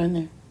 Really? You're going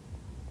there?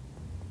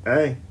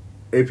 Hey,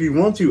 if you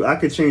want to, I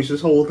could change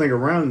this whole thing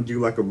around and do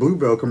like a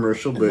Bluebell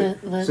commercial, but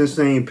since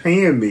they ain't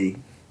paying me...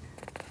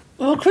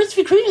 Well,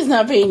 Krispy Kreme is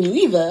not paying you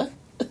either.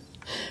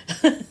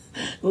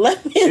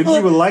 If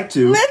you would like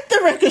to. Let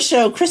the record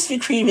show Krispy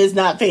Kreme is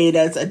not paying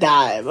us a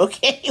dime,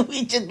 okay?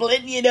 We just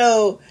letting you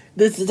know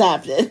this is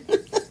happening.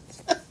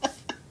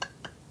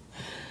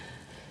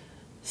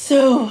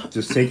 So...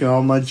 Just taking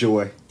all my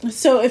joy.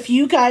 So if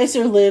you guys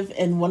live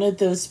in one of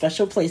those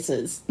special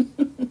places...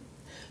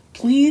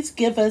 Please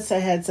give us a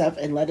heads up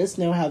and let us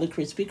know how the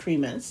Krispy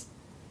Kreme is.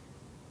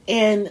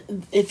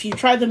 And if you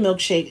try the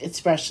milkshake,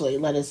 especially,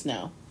 let us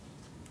know.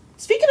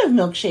 Speaking of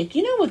milkshake,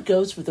 you know what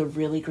goes with a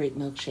really great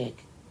milkshake?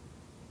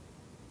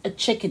 A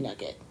chicken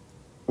nugget.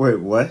 Wait,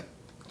 what?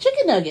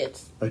 Chicken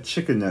nuggets. A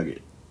chicken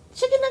nugget.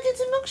 Chicken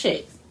nuggets and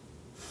milkshakes.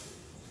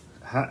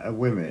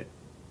 Wait a minute.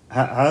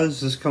 How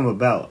does this come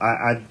about?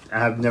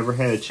 I've never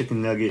had a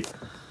chicken nugget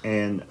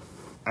and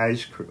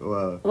ice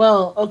cream.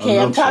 Well, okay,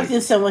 I'm talking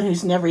to someone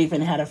who's never even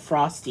had a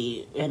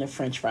Frosty and a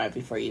French fry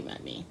before you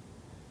met me.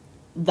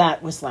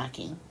 That was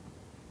lacking.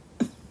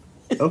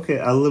 Okay,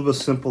 I live a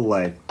simple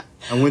life.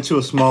 I went to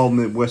a small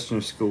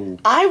Midwestern school.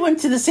 I went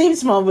to the same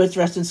small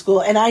Midwestern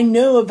school, and I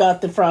know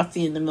about the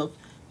Frosty and the milk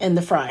and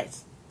the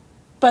fries.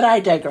 But I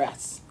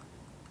digress.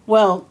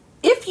 Well,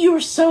 if you are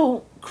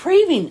so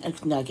craving a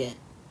nugget,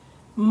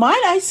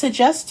 might I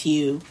suggest to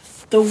you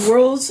the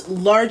world's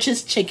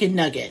largest chicken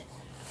nugget,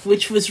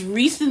 which was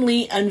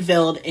recently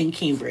unveiled in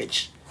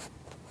Cambridge,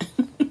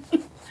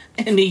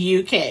 in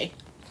the UK.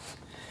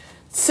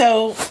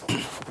 So,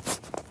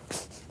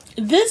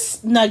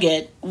 this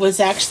nugget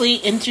was actually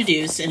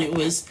introduced, and it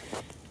was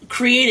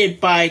created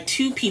by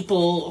two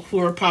people who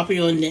are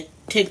popular on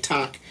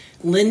TikTok,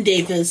 Lynn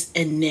Davis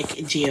and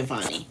Nick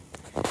Giovanni.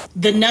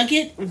 The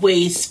nugget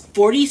weighs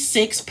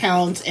 46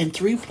 pounds and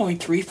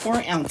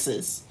 3.34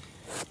 ounces,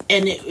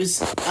 and it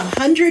was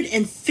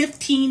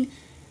 115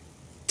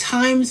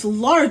 times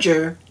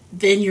larger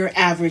than your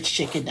average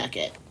chicken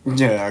nugget.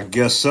 Yeah, I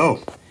guess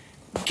so.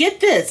 Get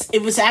this.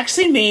 It was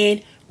actually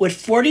made with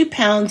 40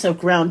 pounds of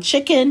ground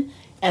chicken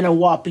and a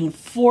whopping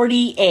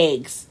 40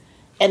 eggs.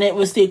 And it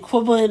was the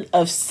equivalent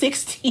of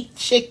 60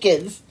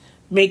 chickens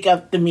make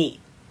up the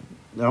meat.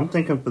 I'm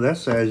thinking for that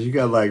size, you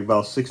got like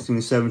about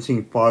 16,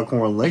 17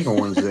 foghorn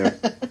leghorns there.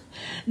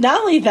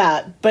 Not only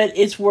that, but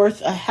it's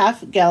worth a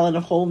half gallon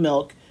of whole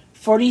milk,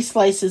 40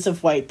 slices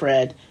of white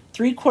bread,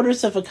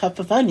 3/4 of a cup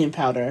of onion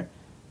powder,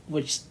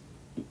 which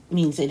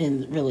means they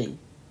didn't really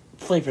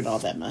flavor it all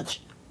that much.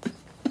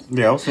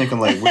 Yeah, I was thinking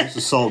like, where's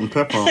the salt and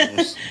pepper on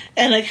this?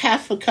 And a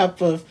half a cup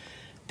of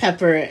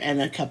pepper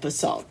and a cup of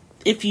salt,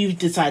 if you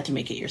decide to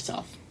make it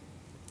yourself.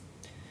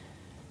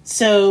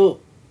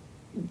 So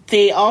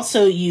they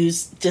also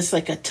use just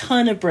like a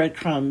ton of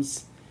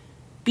breadcrumbs,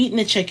 beaten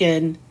the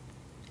chicken,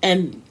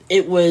 and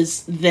it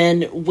was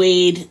then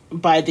weighed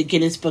by the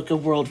Guinness Book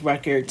of World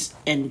Records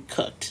and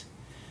cooked.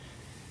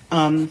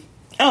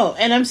 Oh,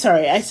 and I'm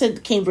sorry, I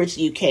said Cambridge,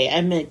 UK.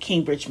 I meant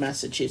Cambridge,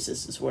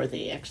 Massachusetts is where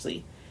they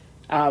actually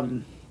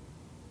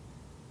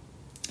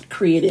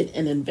created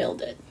and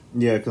unveiled it.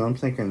 Yeah, because I'm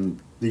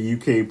thinking the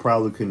UK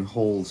probably couldn't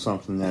hold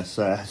something that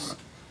size.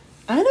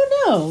 I don't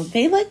know.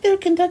 They like their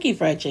Kentucky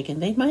Fried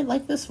Chicken. They might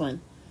like this one.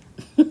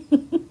 They're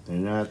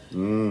not...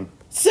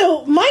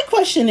 So, my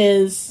question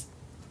is,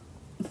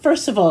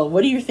 first of all,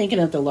 what are you thinking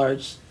of the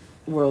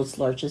world's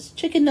largest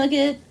chicken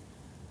nugget?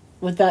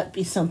 Would that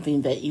be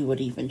something that you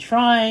would even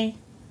try?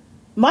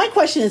 My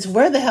question is,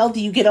 where the hell do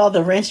you get all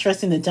the ranch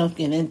dressing and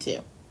dumping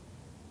into?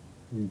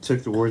 You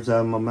took the words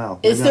out of my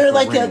mouth. Is there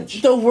like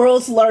the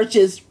world's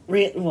largest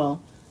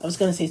well, I was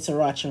going to say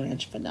Sriracha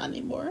ranch, but not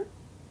anymore.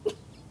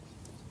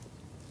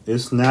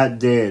 It's not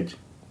dead.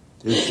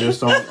 It's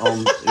just on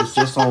it's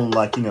just on,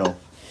 like, you know,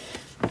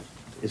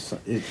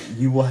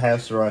 you will have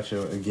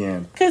sriracha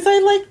again. Because I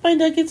like my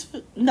nuggets.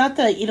 Not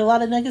that I eat a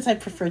lot of nuggets. I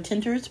prefer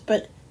tenders.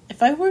 But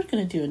if I were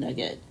going to do a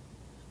nugget,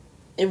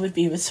 it would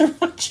be with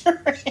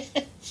sriracha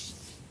ranch.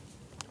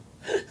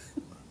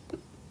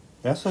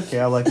 That's okay.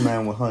 I like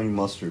mine with honey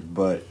mustard,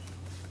 but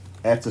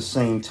at the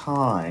same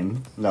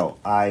time, no,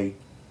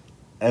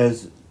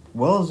 as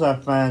well as I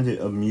find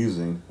it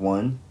amusing,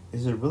 one,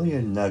 is it really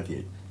a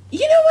nugget?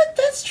 You know what?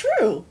 That's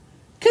true.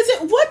 Because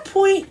at what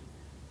point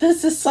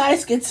does the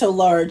size get so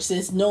large that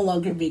it's no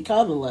longer being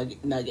called a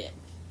nugget?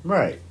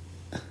 Right.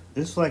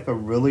 It's like a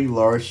really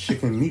large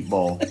chicken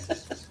meatball.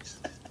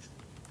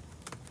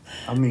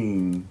 I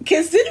mean...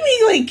 Because didn't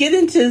we, like, get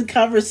into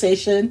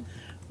conversation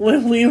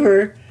when we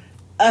were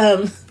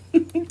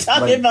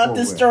talking about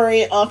the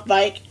story off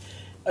mic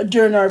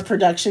during our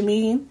production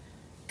meeting?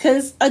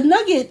 Because a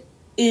nugget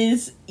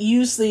is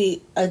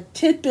usually a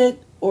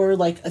tidbit or,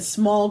 like, a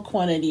small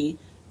quantity,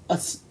 a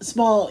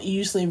small,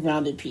 usually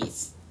rounded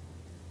piece.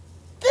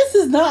 This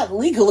is not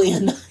legally a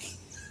nugget.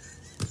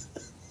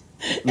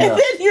 And then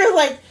you're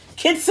like,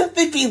 can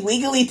something be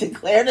legally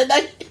declared a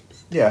nugget?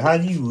 Yeah, how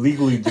do you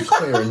legally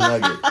declare a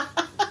nugget?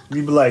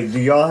 You'd be like, do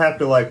y'all have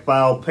to, like,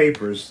 file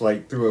papers,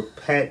 like, through a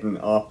patent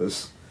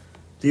office?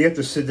 Do you have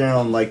to sit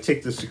down, like,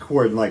 take this to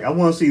court and, like, I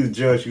want to see the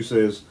judge who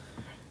says,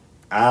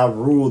 I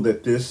rule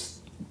that this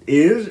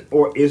is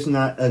or is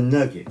not a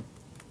nugget.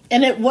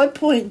 And at what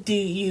point do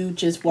you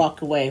just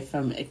walk away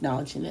from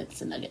acknowledging that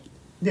it's a nugget?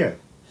 Yeah.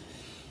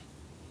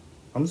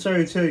 I'm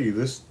sorry to tell you,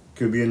 this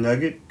could be a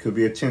nugget, could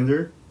be a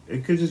tender.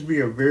 It could just be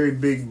a very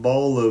big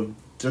ball of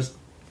just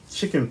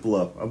chicken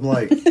fluff. I'm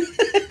like,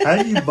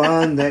 how do you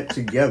bond that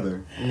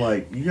together? I'm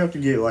like, you have to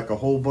get like a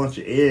whole bunch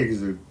of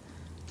eggs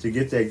to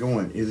get that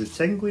going. Is it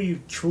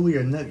technically truly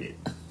a nugget?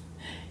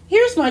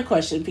 Here's my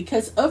question,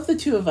 because of the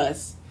two of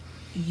us,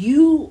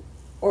 you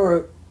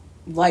are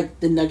like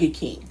the nugget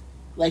king.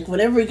 Like,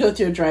 whenever we go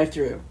through a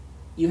drive-thru,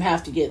 you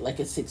have to get like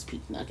a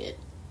 6-piece nugget.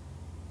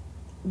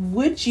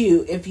 Would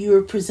you, if you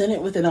were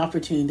presented with an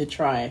opportunity to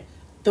try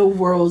the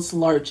world's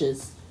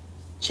largest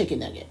chicken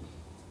nugget,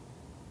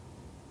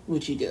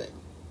 would you do it?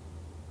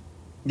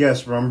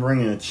 Yes, but I'm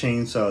bringing a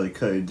chainsaw to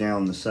cut it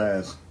down the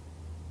size.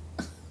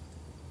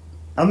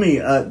 I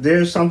mean,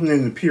 there's something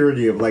in the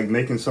purity of, like,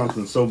 making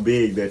something so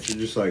big that you're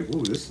just like,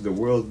 ooh, this is the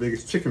world's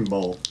biggest chicken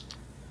ball.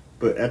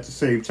 But at the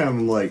same time,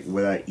 I'm like,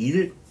 would I eat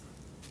it?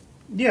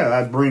 Yeah,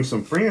 I'd bring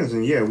some friends,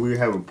 and yeah, we'd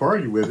have a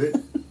party with it.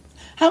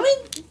 How many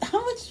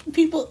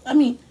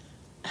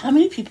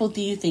people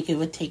do you think it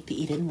would take to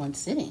eat in one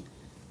sitting?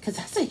 Because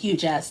that's a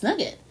huge-ass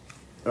nugget.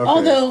 Okay.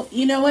 Although,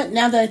 you know what?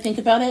 Now that I think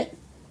about it,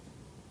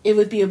 it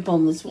would be a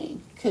boneless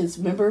wing. Because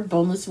remember,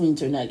 boneless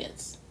wings are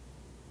nuggets.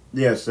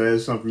 Yes, that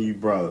is something you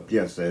brought up.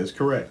 Yes, that is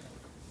correct.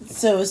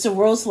 So it's the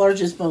world's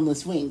largest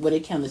boneless wing. Would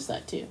it count as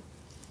that too?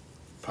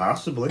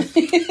 Possibly.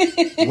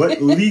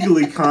 What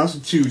legally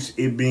constitutes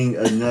it being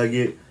a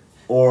nugget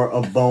or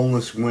a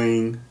boneless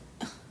wing?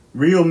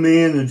 Real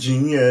men are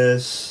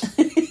genius.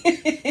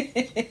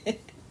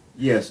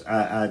 Yes,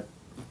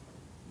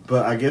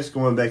 but I guess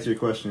going back to your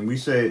question, we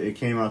said it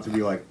came out to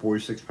be like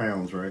 46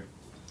 pounds, right?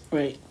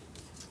 Right.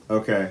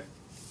 Okay.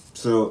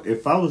 So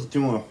if I was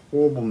doing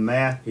horrible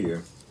math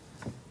here,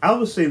 I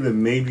would say that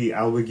maybe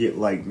I would get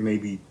like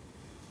maybe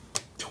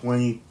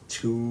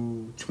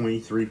 22,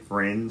 23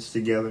 friends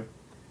together.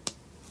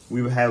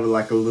 We would have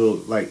like a little,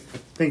 like,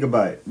 think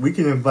about it. We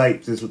can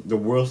invite the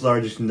world's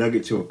largest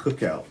nugget to a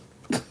cookout.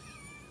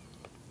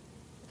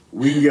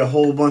 We can get a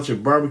whole bunch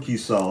of barbecue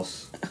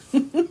sauce,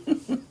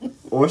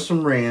 or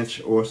some ranch,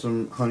 or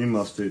some honey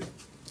mustard,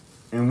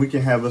 and we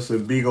can have us a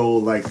big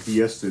old, like,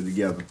 fiesta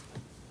together.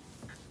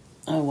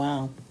 Oh,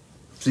 wow.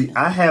 See,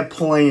 I have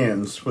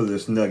plans for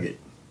this nugget.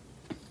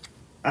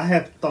 I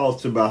have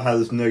thoughts about how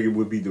this nugget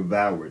would be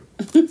devoured.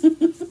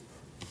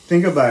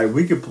 Think about it.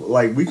 We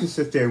could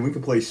sit there and we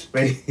could play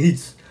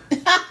spades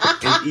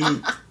and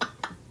eat.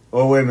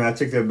 Oh, wait a minute. I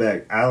take that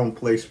back. I don't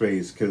play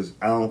spades because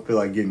I don't feel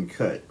like getting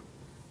cut.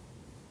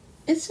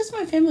 It's just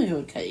my family who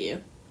would cut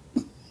you.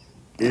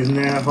 Isn't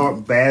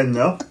that bad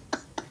enough?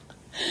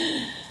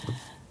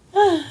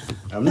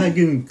 I'm not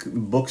getting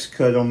books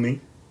cut on me.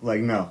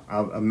 Like, no.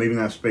 Maybe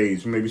not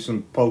spades. Maybe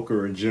some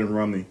poker or gin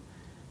rummy.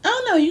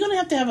 Oh, no. You're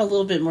going to have a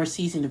little bit more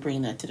seasoning to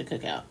bring that to the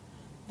cookout.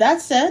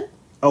 That said...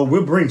 Oh,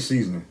 we'll bring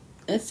seasoning.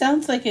 It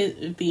sounds like it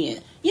would be...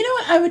 You know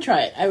what? I would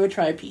try it. I would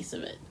try a piece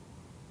of it.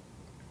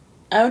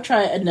 I would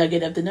try a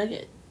nugget of the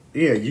nugget.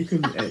 Yeah, you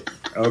can...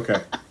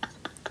 Okay.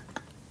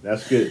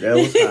 That's good. That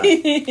was hot.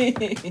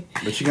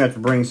 But you're going to have to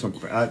bring some...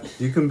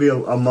 you can be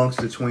amongst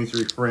the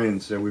 23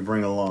 friends that we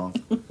bring along.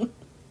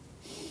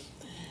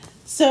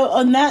 So,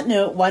 on that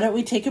note, why don't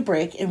we take a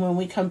break, and when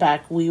we come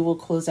back, we will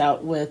close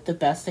out with the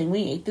best thing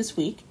we ate this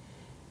week.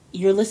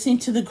 You're listening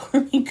to the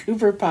Gourmet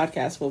Goober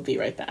podcast. We'll be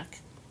right back.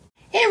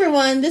 Hey,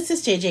 everyone. This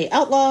is JJ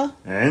Outlaw.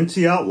 And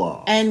T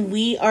Outlaw. And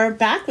we are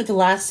back with the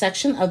last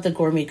section of the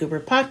Gourmet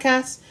Goober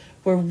podcast,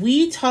 where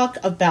we talk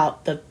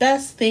about the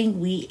best thing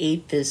we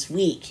ate this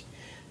week.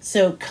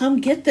 So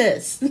come get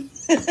this.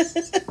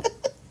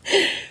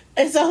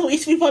 as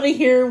always, we want to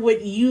hear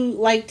what you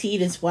like to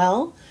eat as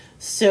well.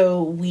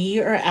 So we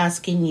are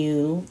asking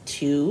you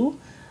to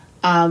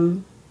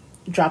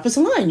drop us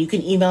a line. You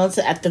can email us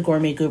at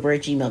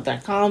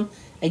thegourmetgoober@gmail.com.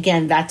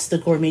 Again, that's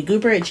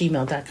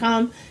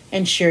thegourmetgoober@gmail.com,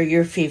 and share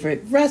your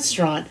favorite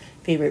restaurant,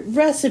 favorite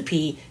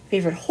recipe,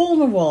 favorite hole in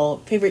the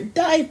wall, favorite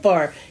dive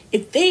bar.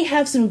 If they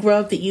have some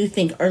grub that you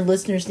think our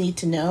listeners need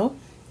to know,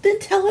 then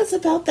tell us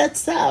about that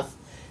stuff.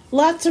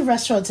 Lots of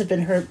restaurants have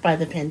been hurt by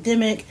the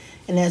pandemic,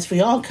 and as we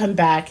all come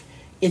back,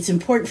 it's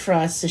important for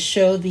us to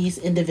show these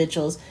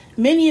individuals,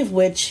 many of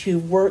which who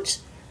worked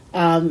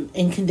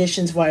in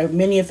conditions where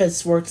many of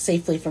us work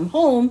safely from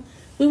home,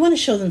 we want to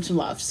show them some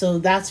love. So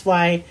that's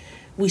why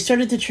we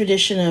started the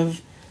tradition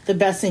of the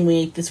best thing we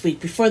ate this week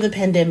before the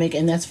pandemic,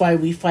 and that's why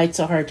we fight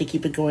so hard to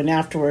keep it going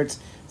afterwards.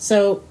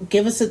 So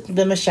give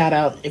them a shout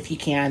out if you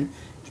can.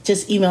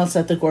 Just email us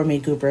at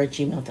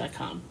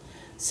thegourmetgoober@gmail.com.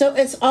 So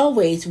as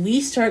always, we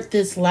start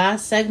this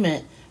last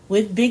segment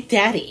with Big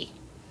Daddy.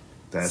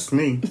 That's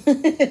me.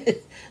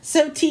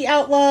 So T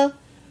Outlaw,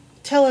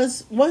 tell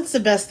us, what's the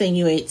best thing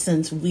you ate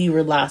since we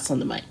were last on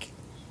the mic?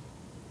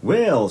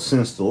 Well,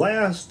 since the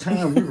last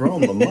time we were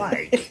on the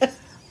mic,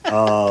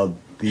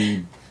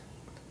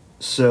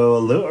 so a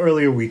little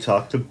earlier we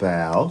talked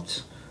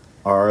about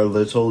our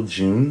little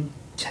June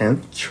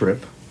 10th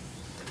trip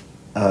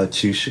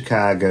to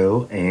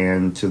Chicago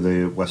and to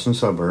the western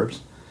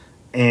suburbs.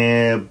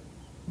 And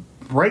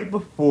right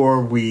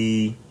before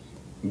we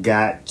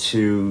got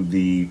to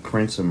the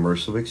Prince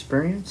Immersive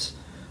experience,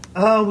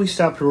 we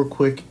stopped real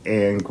quick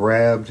and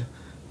grabbed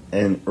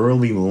an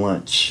early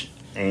lunch.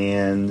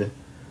 And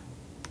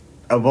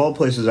of all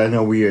places, I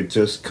know we had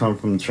just come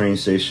from the train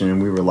station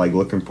and we were like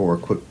looking for a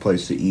quick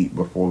place to eat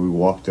before we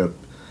walked up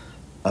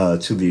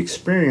to the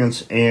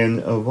experience. And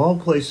of all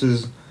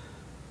places,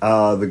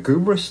 the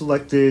Goober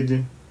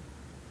selected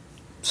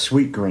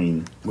Sweet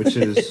Green, which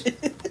is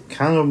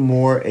kind of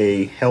more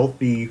a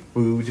healthy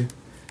food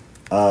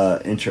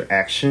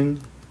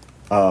interaction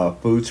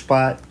food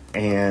spot.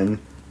 And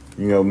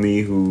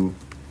me, who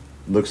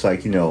looks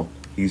like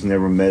he's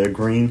never met a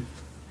green,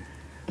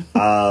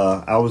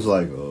 I was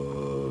like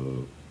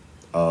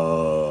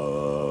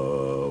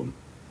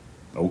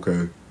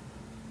okay,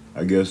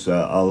 I guess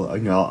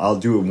I'll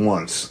do it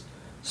once,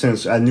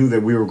 since I knew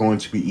that we were going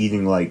to be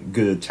eating like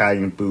good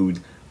Italian food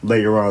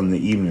later on in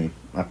the evening.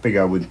 I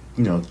figured I would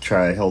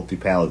try a healthy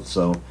palate.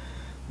 So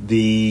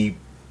me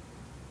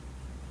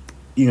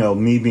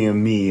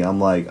being me, I'm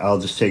like, I'll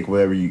just take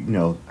whatever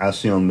I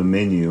see on the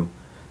menu.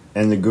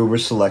 And the Goober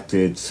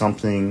selected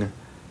something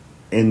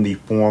in the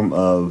form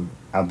of,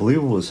 I believe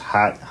it was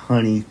hot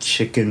honey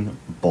chicken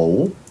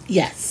bowl.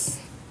 Yes.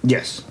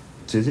 Yes.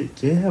 Did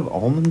it have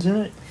almonds in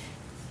it?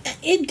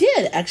 It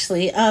did,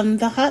 actually.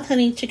 The hot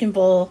honey chicken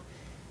bowl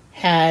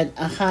had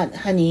a hot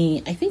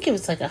honey, I think it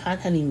was like a hot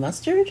honey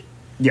mustard.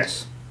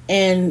 Yes.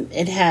 And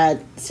it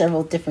had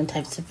several different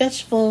types of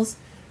vegetables.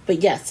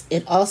 But yes,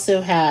 it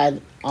also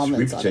had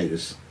almonds. Sweet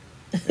potatoes.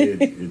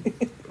 it,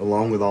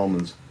 along with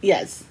almonds.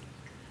 Yes.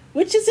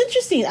 Which is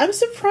interesting. I'm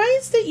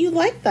surprised that you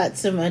like that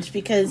so much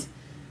because,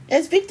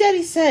 as Big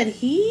Daddy said,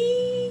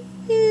 he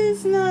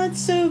is not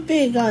so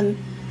big on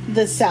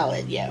the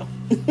salad, yo.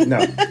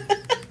 No.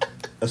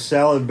 A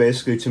salad,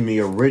 basically, to me,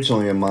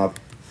 originally in my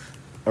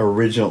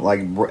original,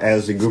 like,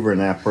 as the Goober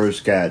and I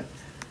first got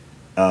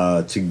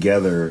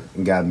together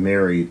and got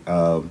married,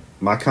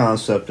 my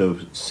concept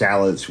of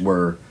salads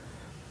were,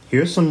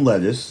 here's some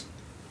lettuce,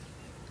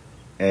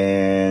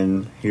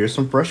 and here's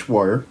some fresh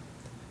water,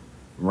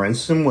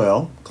 rinse them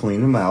well,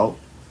 clean them out.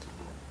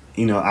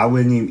 I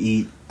wouldn't even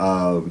eat,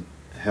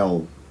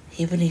 hell.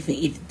 He wouldn't even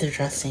eat the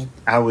dressing.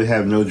 I would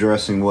have no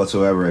dressing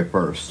whatsoever at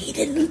first. He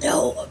didn't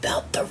know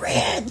about the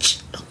ranch.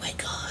 Oh my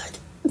God.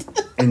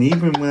 And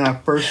even when I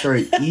first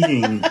started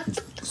eating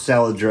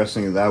salad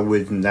dressings, I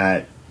would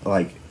not,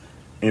 like,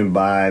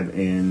 imbibe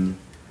in,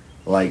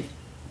 like,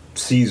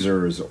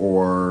 Caesar's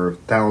or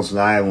Thousand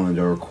Island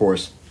or, of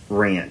course,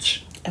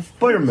 ranch.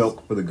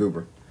 Buttermilk for the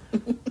Goober.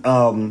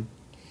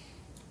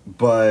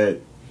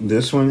 But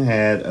this one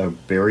had a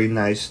very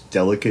nice,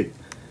 delicate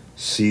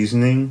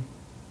seasoning.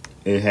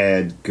 It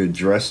had good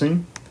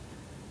dressing.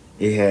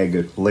 It had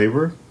good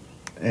flavor.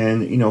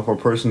 And, for a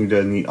person who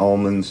doesn't eat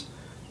almonds,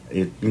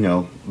 the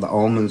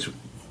almonds,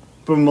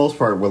 for the most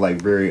part, were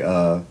like very,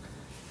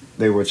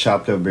 they were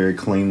chopped up very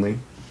cleanly.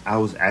 I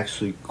was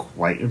actually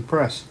quite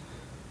impressed.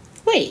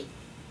 Wait,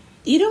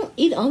 you don't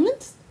eat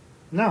almonds?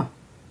 No.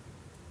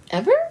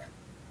 Ever?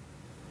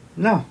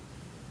 No.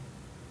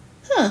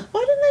 Huh,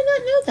 why didn't I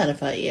not know that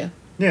about you?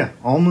 Yeah,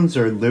 almonds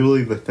are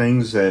literally the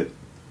things that,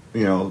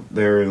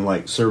 they're in,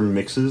 like, certain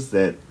mixes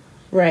that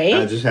right.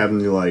 I just happen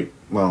to, like,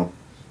 well,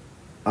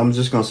 I'm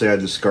just going to say I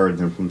discard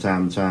them from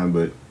time to time,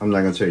 but I'm not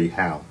going to tell you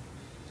how.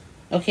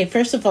 Okay,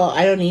 first of all,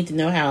 I don't need to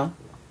know how.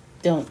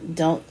 Don't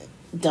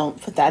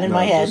put that in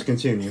my head. Just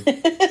continue.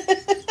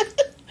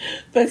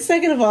 But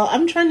second of all,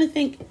 I'm trying to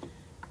think,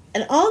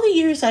 in all the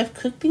years I've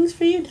cooked things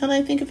for you, now that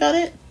I think about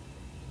it,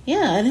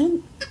 yeah,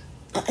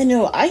 I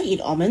know I eat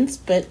almonds,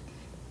 but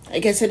I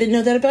guess I didn't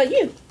know that about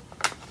you.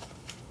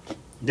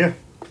 Yeah.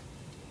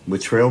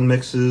 with trail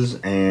mixes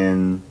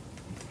and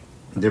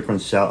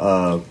different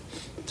salad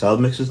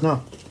mixes,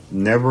 no.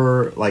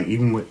 Never, like,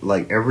 even with,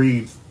 like,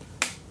 every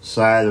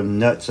side of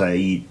nuts I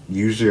eat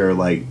usually are,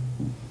 like,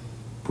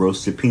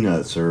 roasted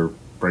peanuts or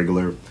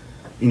regular,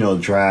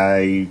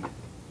 dry,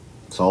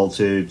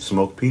 salted,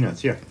 smoked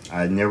peanuts. Yeah,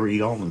 I never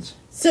eat almonds.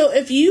 So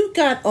if you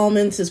got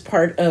almonds as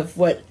part of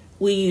what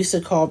we used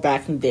to call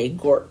back in the day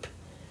GORP,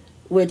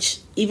 which,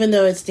 even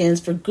though it stands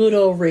for good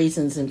old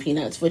raisins and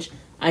peanuts, which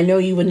I know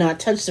you would not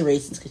touch the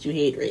raisins because you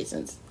hate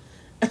raisins.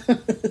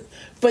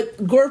 But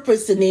GORP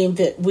was the name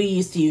that we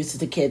used to use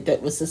as a kid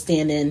that was the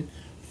stand-in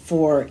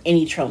for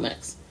any trail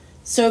mix.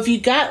 So if you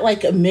got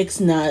like a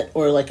mixed nut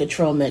or like a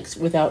trail mix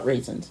without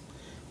raisins,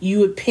 you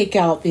would pick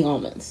out the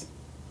almonds.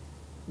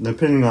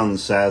 Depending on the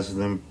size of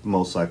them,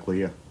 most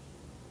likely, yeah.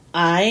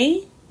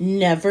 I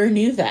never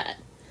knew that.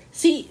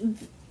 See,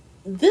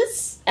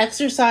 this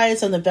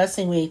exercise on the best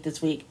thing we ate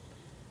this week,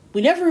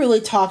 we never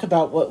really talk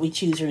about what we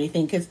choose or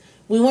anything because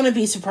we want to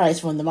be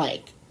surprised on the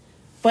mic.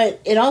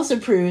 But it also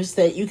proves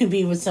that you can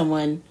be with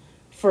someone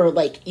for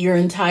like your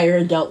entire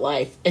adult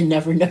life and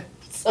never know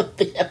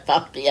something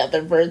about the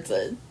other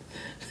person.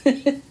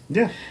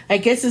 Yeah. I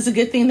guess it's a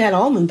good thing that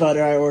almond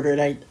butter I ordered,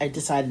 I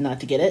decided not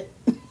to get it.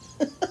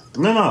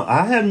 No,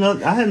 I have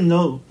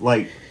no,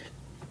 like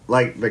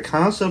the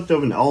concept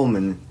of an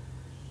almond,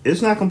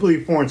 it's not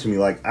completely foreign to me.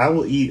 Like, I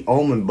will eat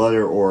almond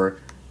butter, or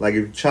like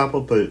if you chop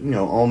up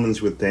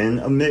almonds within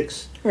a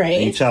mix, right?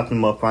 And you chop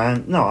them up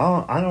fine.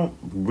 No, I don't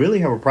really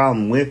have a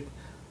problem with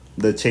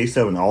the taste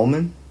of an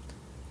almond.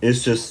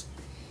 It's just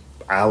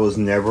I was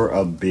never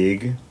a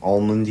big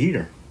almond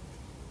eater.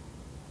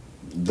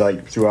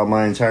 Like, throughout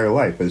my entire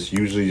life, it's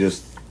usually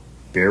just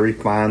very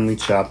finely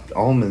chopped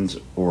almonds,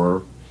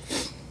 or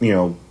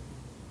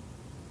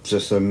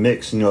just a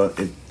mix.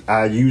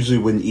 I usually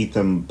wouldn't eat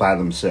them by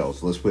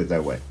themselves. Let's put it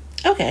that way.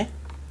 Okay.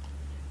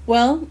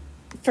 Well,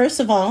 first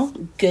of all,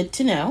 good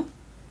to know.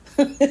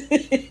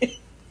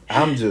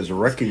 I'm just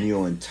wrecking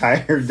your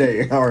entire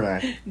day, aren't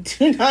I?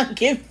 Do not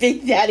give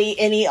Big Daddy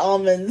any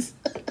almonds.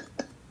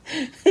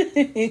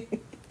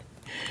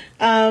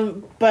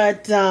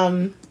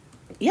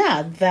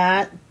 Yeah,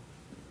 that...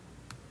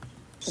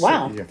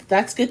 Wow, So, yeah.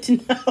 That's good to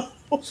know.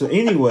 So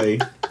anyway,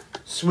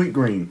 sweet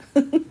green.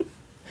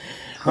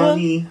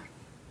 Honey,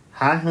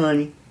 high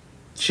honey,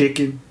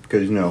 chicken,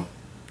 because,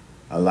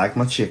 I like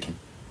my chicken.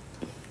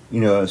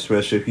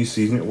 Especially if you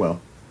season it well.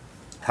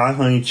 High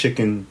honey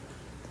chicken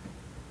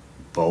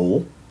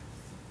bowl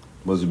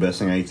was the best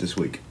thing I ate this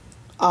week.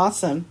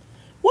 Awesome.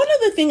 One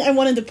other thing I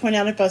wanted to point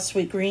out about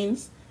sweet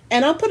greens,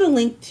 and I'll put a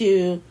link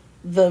to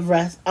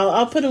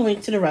I'll put a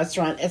link to the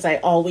restaurant, as I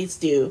always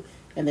do,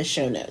 in the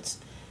show notes.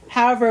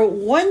 However,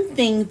 one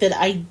thing that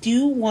I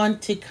do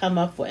want to come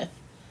up with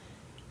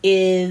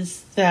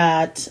is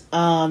that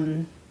I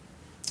don't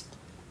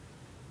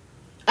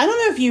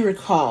know if you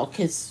recall,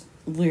 because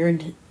we're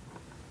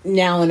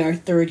now in our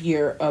third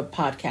year of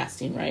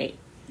podcasting, right?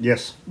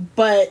 Yes.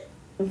 But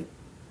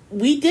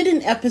we did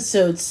an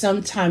episode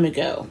some time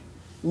ago,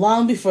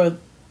 long before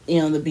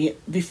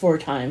before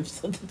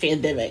times of the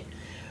pandemic,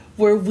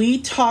 where we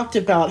talked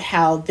about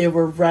how there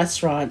were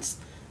restaurants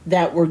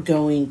that were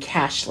going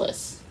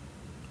cashless,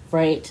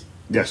 right?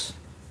 Yes.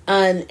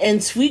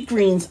 And Sweet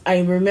Greens, I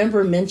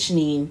remember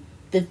mentioning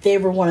that they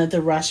were one of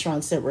the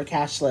restaurants that were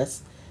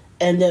cashless,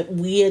 and that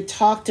we had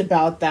talked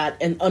about that,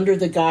 and under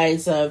the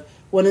guise of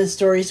one of the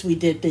stories we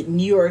did, that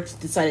New York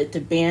decided to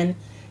ban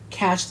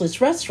cashless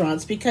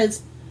restaurants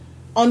because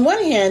on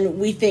one hand,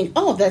 we think,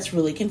 oh, that's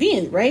really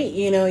convenient, right?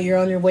 You're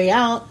on your way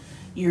out,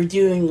 you're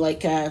doing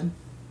like a,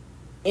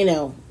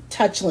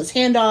 touchless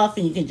handoff,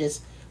 and you can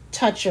just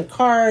touch your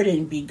card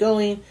and be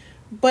going.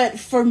 But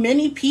for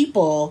many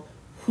people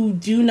who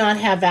do not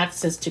have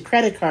access to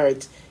credit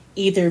cards,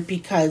 either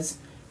because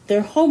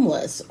they're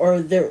homeless, or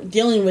they're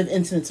dealing with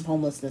incidents of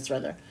homelessness,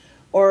 rather,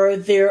 or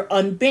they're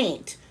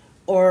unbanked,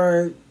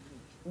 or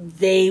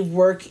they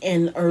work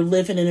in or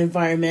live in an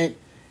environment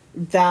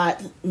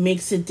that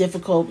makes it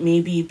difficult,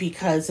 maybe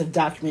because of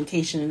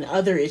documentation and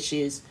other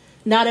issues,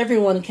 not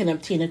everyone can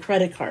obtain a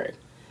credit card.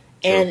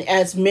 Sure. And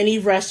as many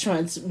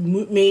restaurants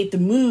made the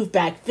move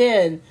back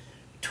then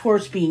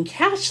towards being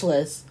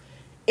cashless,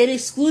 it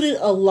excluded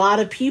a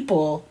lot of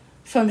people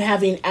from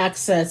having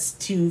access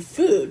to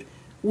food,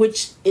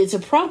 which is a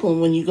problem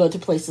when you go to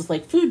places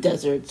like food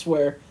deserts,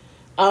 where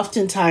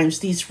oftentimes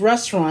these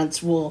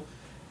restaurants will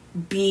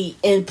be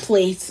in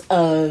place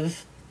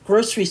of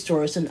grocery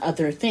stores and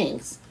other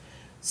things.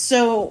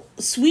 So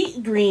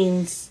Sweet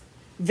Greens,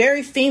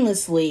 very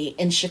famously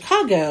in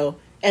Chicago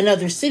and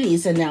other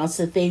cities, announced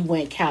that they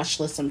went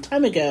cashless some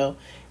time ago.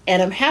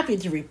 And I'm happy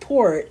to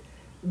report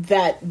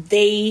that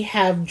they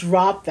have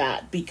dropped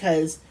that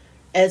because,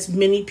 as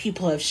many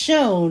people have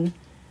shown,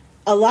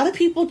 a lot of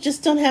people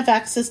just don't have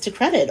access to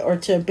credit or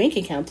to a bank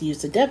account to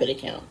use a debit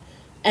account.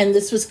 And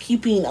this was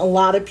keeping a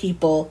lot of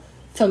people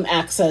from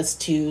access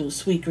to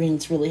Sweet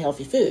Greens' really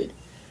healthy food.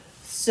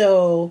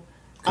 So...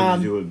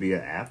 Could you do it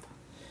via app?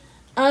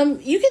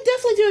 You can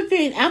definitely do it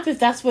via an app if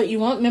that's what you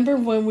want. Remember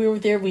when we were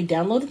there, we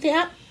downloaded the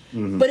app?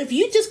 Mm-hmm. But if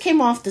you just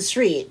came off the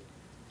street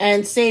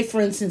and say,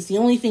 for instance, the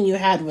only thing you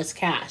had was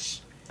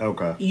cash,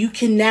 Okay. you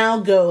can now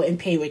go and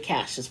pay with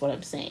cash, is what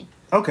I'm saying.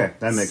 Okay,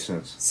 that makes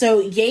sense. So,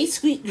 yay,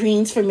 Sweet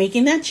Greens, for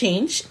making that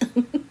change.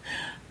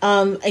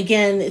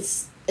 Again,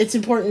 it's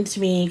important to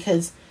me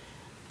because,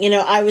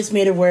 I was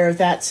made aware of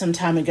that some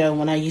time ago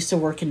when I used to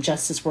work in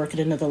justice work in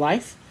another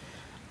life.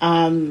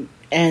 And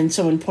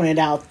someone pointed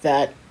out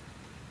that,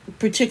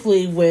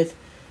 particularly with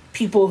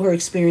people who are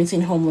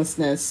experiencing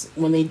homelessness,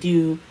 when they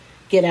do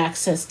get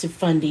access to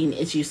funding,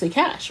 it's usually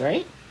cash,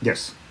 right?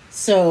 Yes.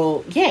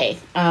 So, yay.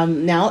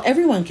 Now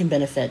everyone can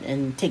benefit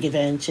and take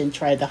advantage and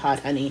try the hot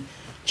honey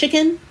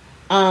chicken.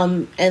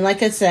 And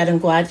like I said, I'm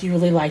glad you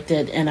really liked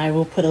it, and I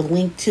will put a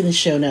link to the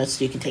show notes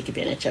so you can take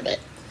advantage of it.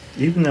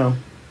 Even though,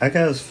 I'm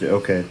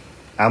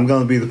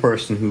going to be the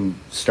person who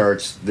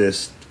starts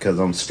this because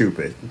I'm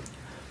stupid.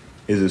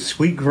 Is it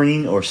sweet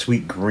green or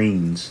sweet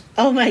greens?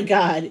 Oh my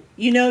God.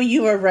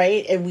 You are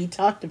right, and we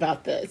talked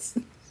about this.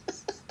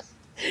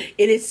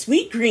 It is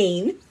sweet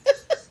green.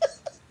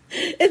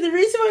 And the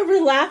reason why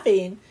we're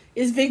laughing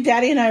is Big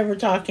Daddy and I were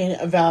talking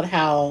about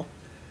how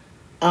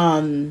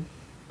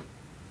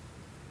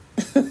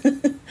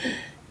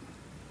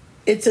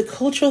it's a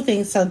cultural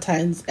thing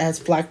sometimes as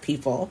Black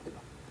people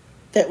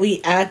that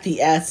we add the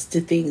S to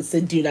things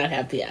that do not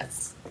have the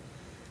S.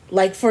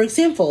 Like, for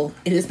example,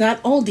 it is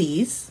not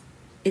Aldi's,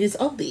 it is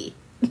Aldi.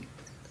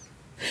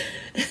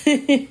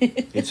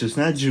 It's just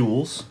not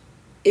Jules.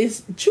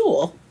 It's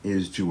Jewel. It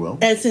is Jewel.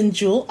 As in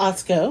Jewel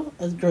Osco,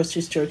 a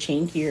grocery store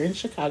chain here in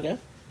Chicago.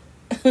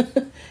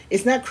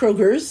 It's not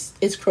Kroger's,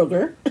 it's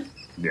Kroger.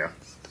 Yeah.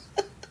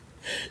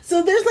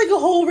 So there's like a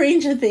whole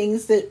range of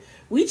things that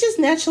we just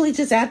naturally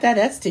just add that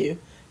S to.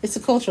 It's a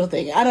cultural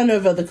thing. I don't know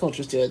if other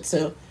cultures do it,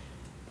 so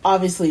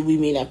obviously we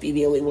may not be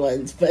the only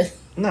ones, but...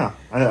 No,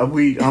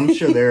 I'm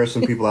sure there are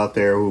some people out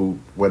there who,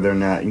 whether or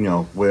not,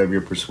 whatever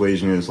your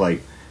persuasion is,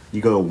 like,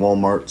 you go to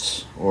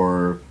Walmart's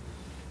or,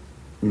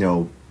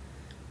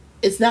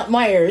 It's not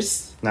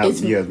Myers.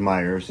 It's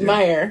Myers. Yeah.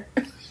 Meyer.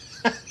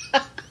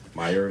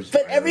 Myers.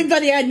 But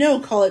everybody I know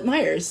call it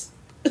Myers.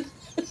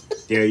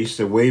 Yeah, I used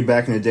to, way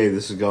back in the day,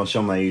 this is going to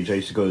show my age, I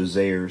used to go to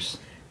Zayre's.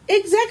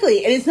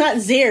 Exactly, and it's not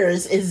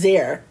Zayre's, it's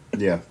Zare.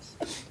 Yeah.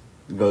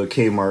 Go to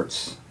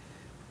Kmart's.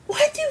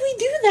 Why do we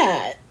do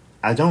that?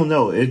 I don't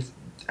know. It's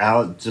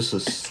out just a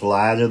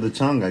slide of the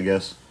tongue, I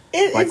guess.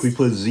 Like we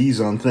put Z's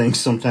on things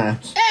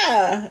sometimes.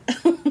 Yeah.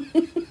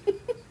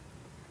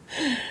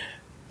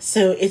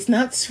 So it's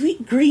not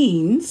sweet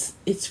greens,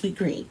 it's sweet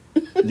green.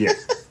 Yeah.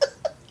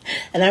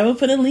 And I will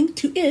put a link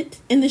to it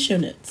in the show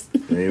notes.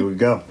 There we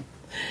go.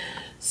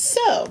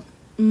 So,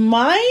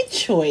 my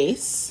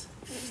choice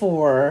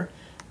for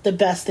the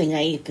best thing I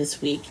ate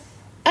this week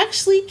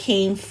actually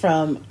came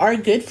from our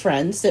good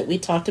friends that we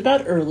talked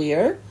about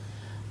earlier.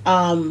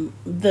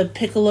 The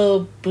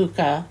Piccolo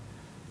Buca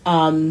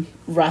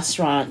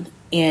restaurant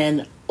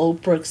in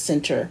Old Brook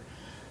Center.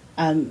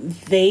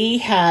 They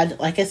had,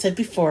 like I said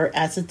before,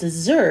 as a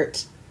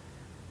dessert,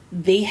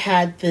 they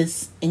had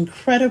this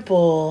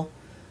incredible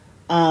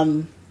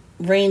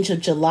range of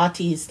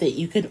gelatis that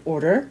you could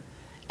order.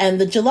 And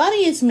the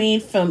gelati is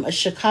made from a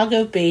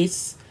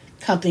Chicago-based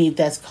company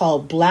that's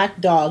called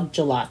Black Dog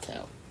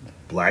Gelato.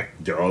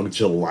 Black Dog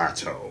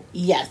Gelato.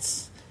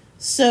 Yes.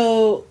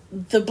 So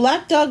the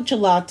Black Dog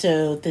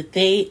Gelato that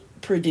they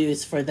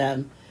produce for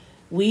them,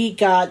 we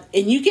got,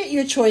 and you get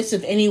your choice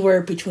of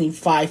anywhere between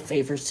 5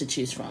 flavors to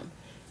choose from.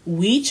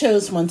 We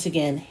chose, once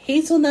again,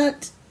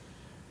 hazelnut,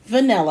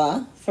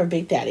 vanilla for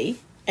Big Daddy,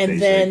 and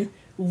then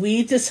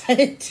we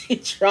decided to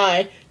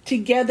try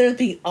together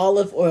the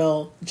olive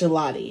oil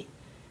gelati.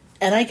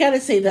 And I gotta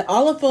say, the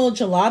olive oil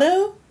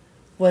gelato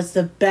was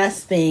the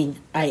best thing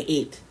I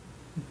ate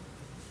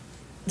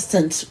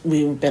since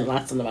we've been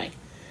last on the mic.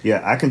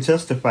 Yeah, I can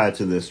testify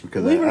to this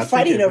because we were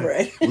fighting over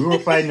it. We were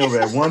fighting over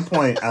it. At one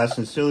point, I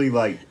sincerely,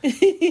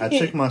 I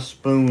took my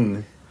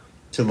spoon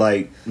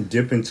to,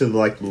 dip into, the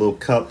little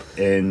cup,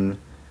 and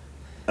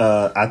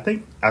I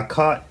think I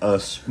caught a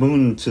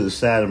spoon to the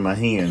side of my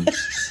hand.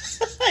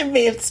 I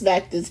may have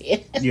smacked his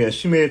hand. Yeah,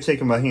 she may have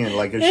taken my hand.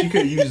 If she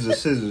could have used the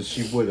scissors,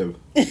 she would have.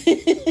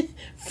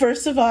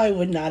 First of all, I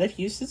would not have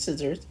used the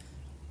scissors.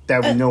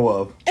 That we know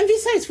of. And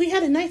besides, we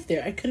had a knife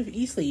there. I could have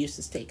easily used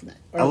a steak knife.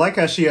 I like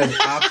how she has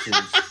options.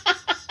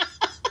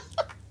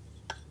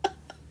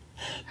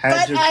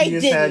 Had your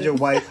kids, had your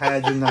wife,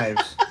 had your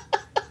knives.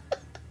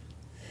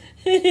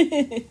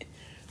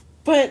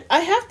 But I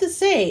have to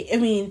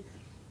say,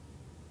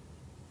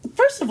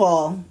 first of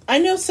all, I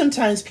know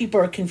sometimes people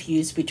are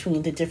confused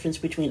between the difference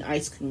between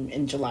ice cream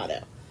and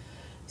gelato.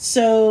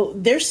 So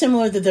they're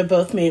similar that they're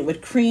both made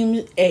with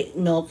cream, egg,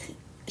 milk,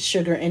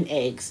 sugar, and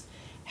eggs.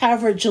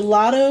 However,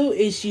 gelato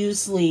is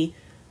usually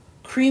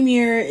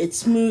creamier, it's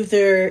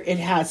smoother, it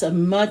has a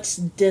much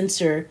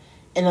denser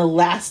and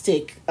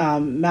elastic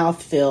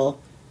mouthfeel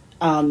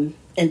and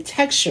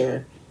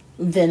texture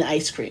than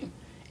ice cream.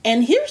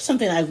 And here's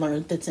something I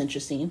learned that's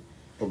interesting.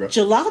 Okay.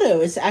 Gelato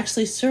is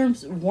actually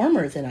served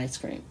warmer than ice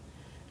cream.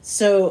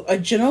 So a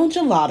general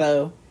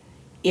gelato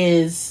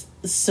is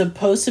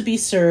supposed to be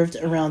served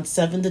around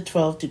 7 to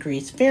 12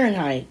 degrees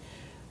Fahrenheit,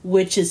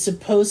 which is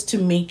supposed to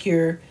make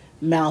your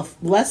mouth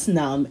less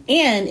numb,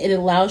 and it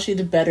allows you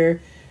to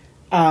better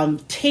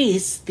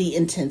taste the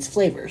intense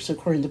flavors,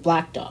 according to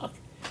Black Dog.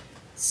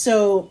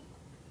 So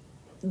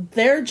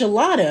their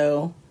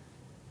gelato,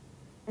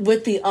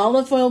 with the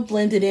olive oil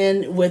blended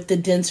in with the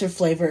denser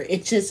flavor,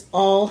 it just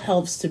all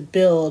helps to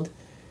build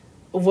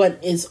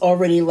what is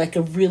already like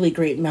a really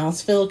great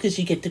mouthfeel, because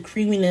you get the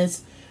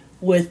creaminess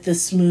with the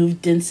smooth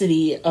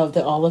density of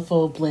the olive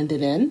oil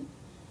blended in,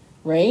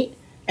 right?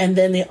 And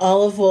then the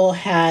olive oil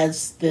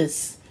has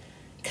this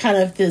kind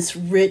of this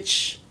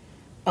rich,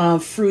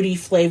 fruity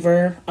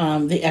flavor,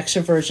 the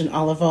extra virgin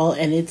olive oil,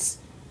 and it's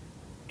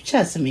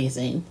just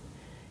amazing.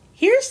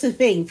 Here's the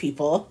thing,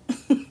 people.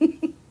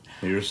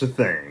 Here's the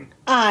thing.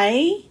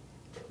 I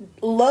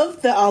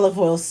love the olive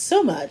oil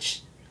so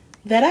much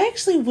that I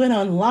actually went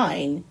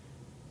online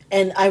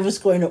and I was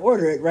going to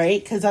order it,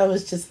 right? Because I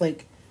was just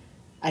like,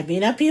 I may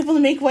not be able to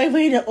make my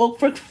way to Oak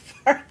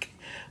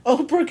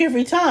Brook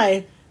every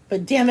time,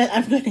 but damn it,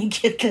 I'm going to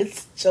get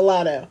this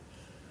gelato.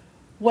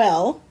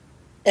 Well,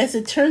 as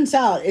it turns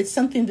out, it's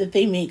something that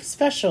they make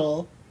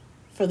special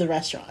for the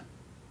restaurant.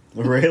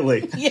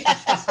 Really? Yeah.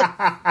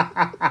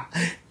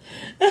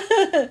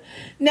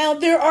 Now,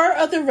 there are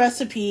other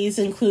recipes,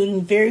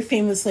 including very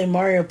famously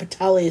Mario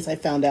Batali, as I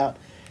found out,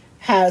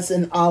 has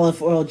an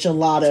olive oil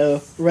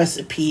gelato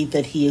recipe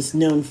that he is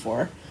known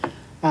for.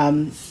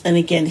 And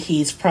again,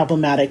 he's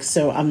problematic,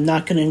 so I'm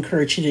not going to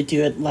encourage you to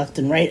do it left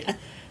and right.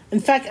 In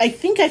fact, I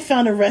think I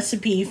found a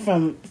recipe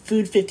from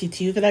Food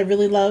 52 that I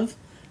really love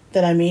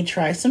that I may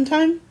try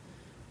sometime.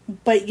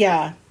 But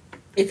yeah,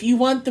 if you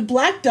want the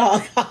Black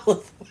Dog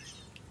olive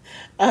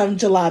oil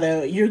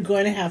gelato, you're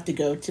going to have to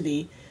go to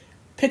the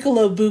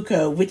Piccolo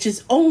Buco, which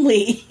is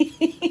only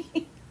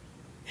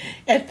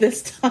at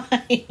this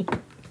time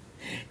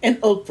in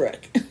Oak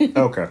Brook.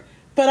 Okay.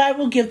 But I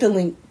will give the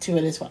link to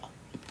it as well.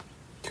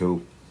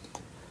 Cool.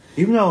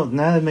 Even though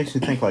now that makes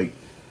me think, like,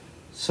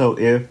 so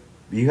if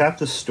you have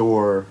to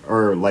store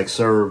or like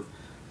serve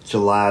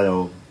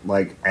gelato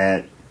like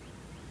at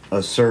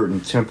a certain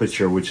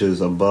temperature, which is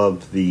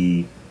above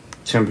the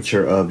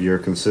temperature of your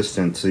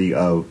consistency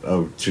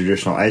of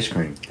traditional ice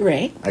cream,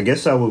 Right. I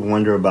guess I would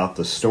wonder about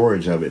the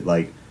storage of it.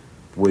 Like,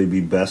 would it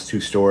be best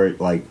to store it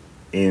like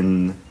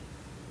in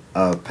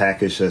a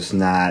package that's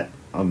not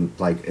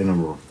like in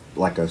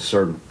a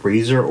certain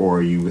freezer,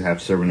 or you have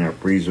to serve it in a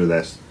freezer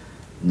that's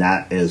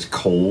not as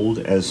cold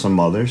as some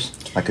others,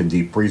 like a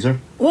deep freezer?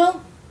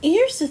 Well,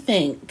 here's the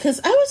thing, because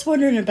I was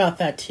wondering about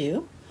that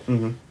too.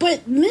 Mm-hmm.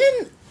 But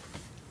then,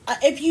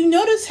 if you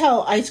notice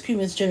how ice cream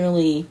is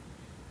generally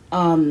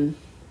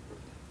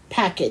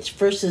packaged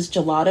versus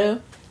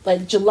gelato,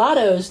 like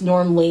gelato is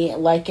normally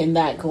like in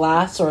that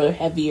glass or a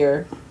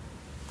heavier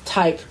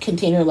type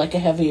container, like a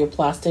heavier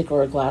plastic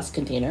or a glass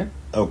container.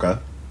 Okay.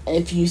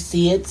 If you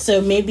see it,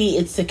 so maybe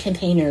it's the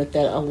container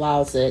that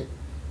allows it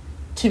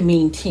to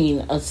maintain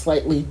a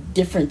slightly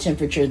different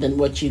temperature than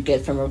what you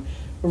get from a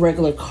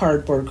regular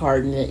cardboard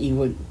carton that you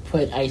would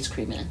put ice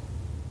cream in.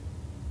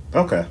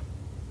 Okay.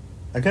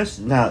 I guess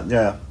now,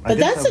 yeah. But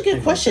that's a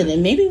good question,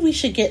 and maybe we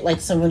should get like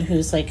someone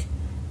who's like,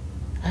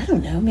 I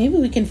don't know, maybe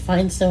we can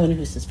find someone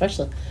who's a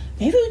specialist.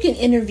 Maybe we can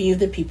interview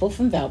the people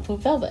from Valpo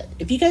Velvet.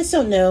 If you guys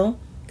don't know,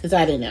 because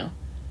I didn't know,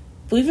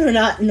 believe it or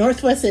not,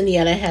 Northwest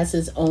Indiana has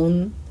its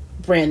own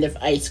brand of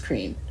ice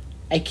cream.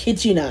 I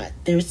kid you not.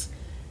 There's,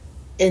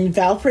 in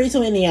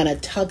Valparaiso, Indiana,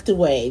 tucked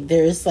away,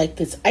 there's like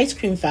this ice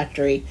cream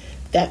factory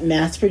that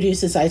mass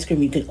produces ice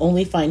cream you can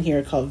only find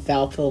here called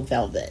Valpo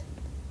Velvet.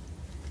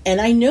 And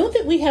I know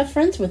that we have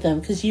friends with them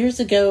because years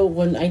ago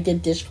when I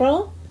did Dish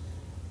Crawl,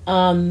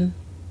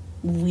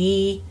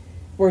 we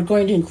were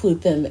going to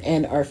include them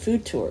in our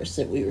food tours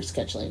that we were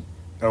scheduling.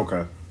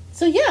 Okay.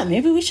 So yeah,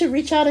 maybe we should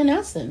reach out and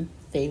ask them.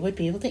 They would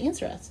be able to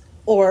answer us.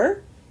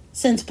 Or,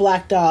 since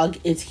Black Dog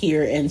is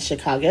here in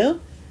Chicago,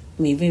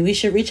 maybe we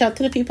should reach out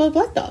to the people at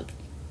Black Dog.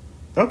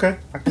 Okay,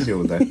 I can deal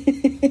with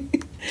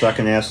that. So I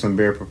can ask them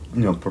very,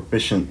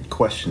 proficient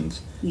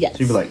questions. Yes. So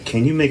you'd be like,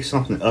 can you make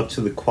something up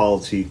to the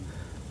quality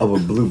of a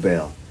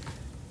Bluebell?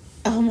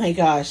 Oh my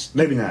gosh.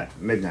 Maybe not.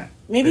 Maybe not.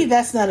 Maybe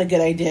that's not a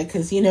good idea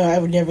because, I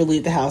would never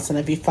leave the house and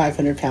I'd be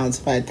 500 pounds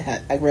if I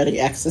had ready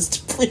access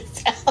to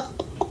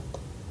Bluebell.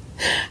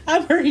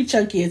 I'm very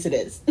chunky as it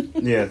is.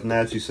 Yeah,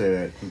 now that you say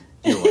that,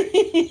 you're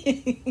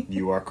right.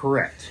 You are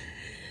correct.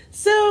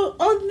 So,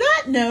 on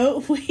that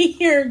note, we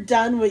are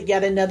done with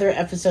yet another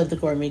episode of the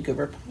Gourmet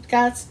Goober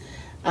Podcast.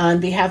 On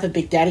behalf of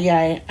Big Daddy,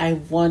 I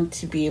want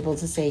to be able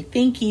to say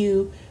thank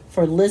you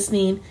for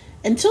listening.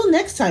 Until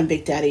next time,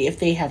 Big Daddy, if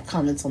they have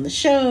comments on the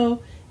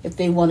show, if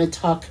they want to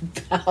talk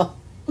about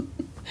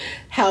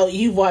how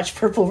you watch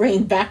Purple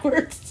Rain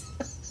backwards.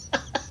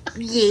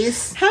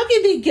 Yes. How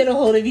can they get a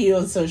hold of you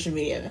on social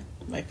media,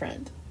 my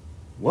friend?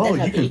 Well,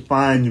 you can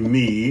find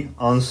me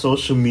on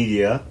social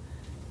media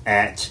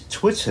at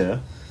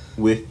Twitter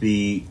with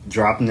the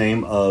drop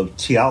name of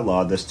T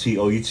Outlaw, that's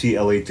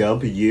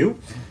TOUTLAW,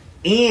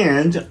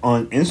 and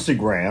on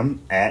Instagram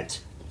at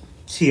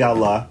T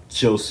Outlaw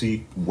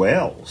Josie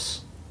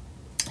Wells.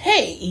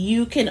 hey,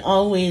 you can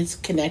always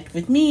connect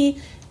with me,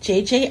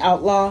 JJ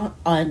Outlaw,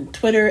 on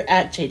Twitter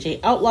at JJ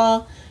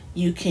Outlaw.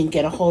 You can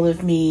get a hold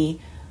of me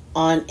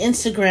on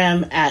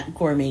Instagram at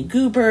Gourmet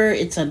Goober.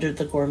 It's under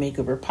the Gourmet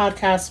Goober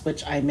podcast,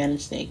 which I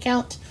manage the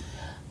account.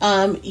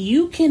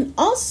 You can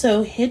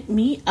also hit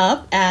me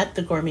up at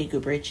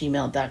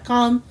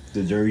thegourmetgoober@gmail.com.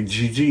 The Dirty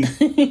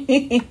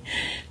GG.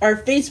 Our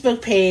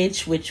Facebook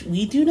page, which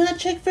we do not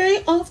check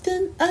very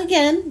often.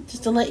 Again,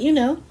 just to let you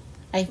know,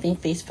 I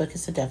think Facebook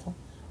is the devil.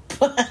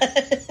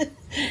 But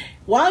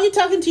while you're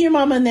talking to your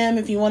mama and them,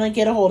 if you want to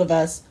get a hold of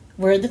us,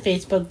 we're at the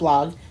Facebook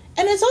blog.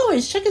 And as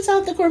always, check us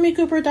out at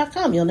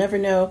thegourmetgoober.com. You'll never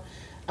know,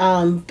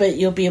 but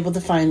you'll be able to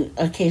find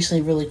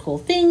occasionally really cool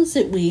things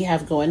that we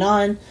have going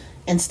on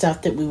and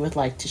stuff that we would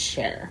like to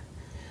share.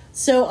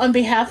 So on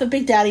behalf of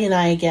Big Daddy and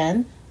I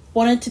again,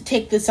 wanted to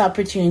take this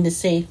opportunity to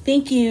say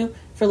thank you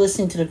for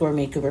listening to the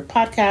Gourmet Goober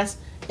podcast.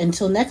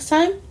 Until next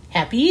time,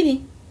 happy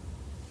eating.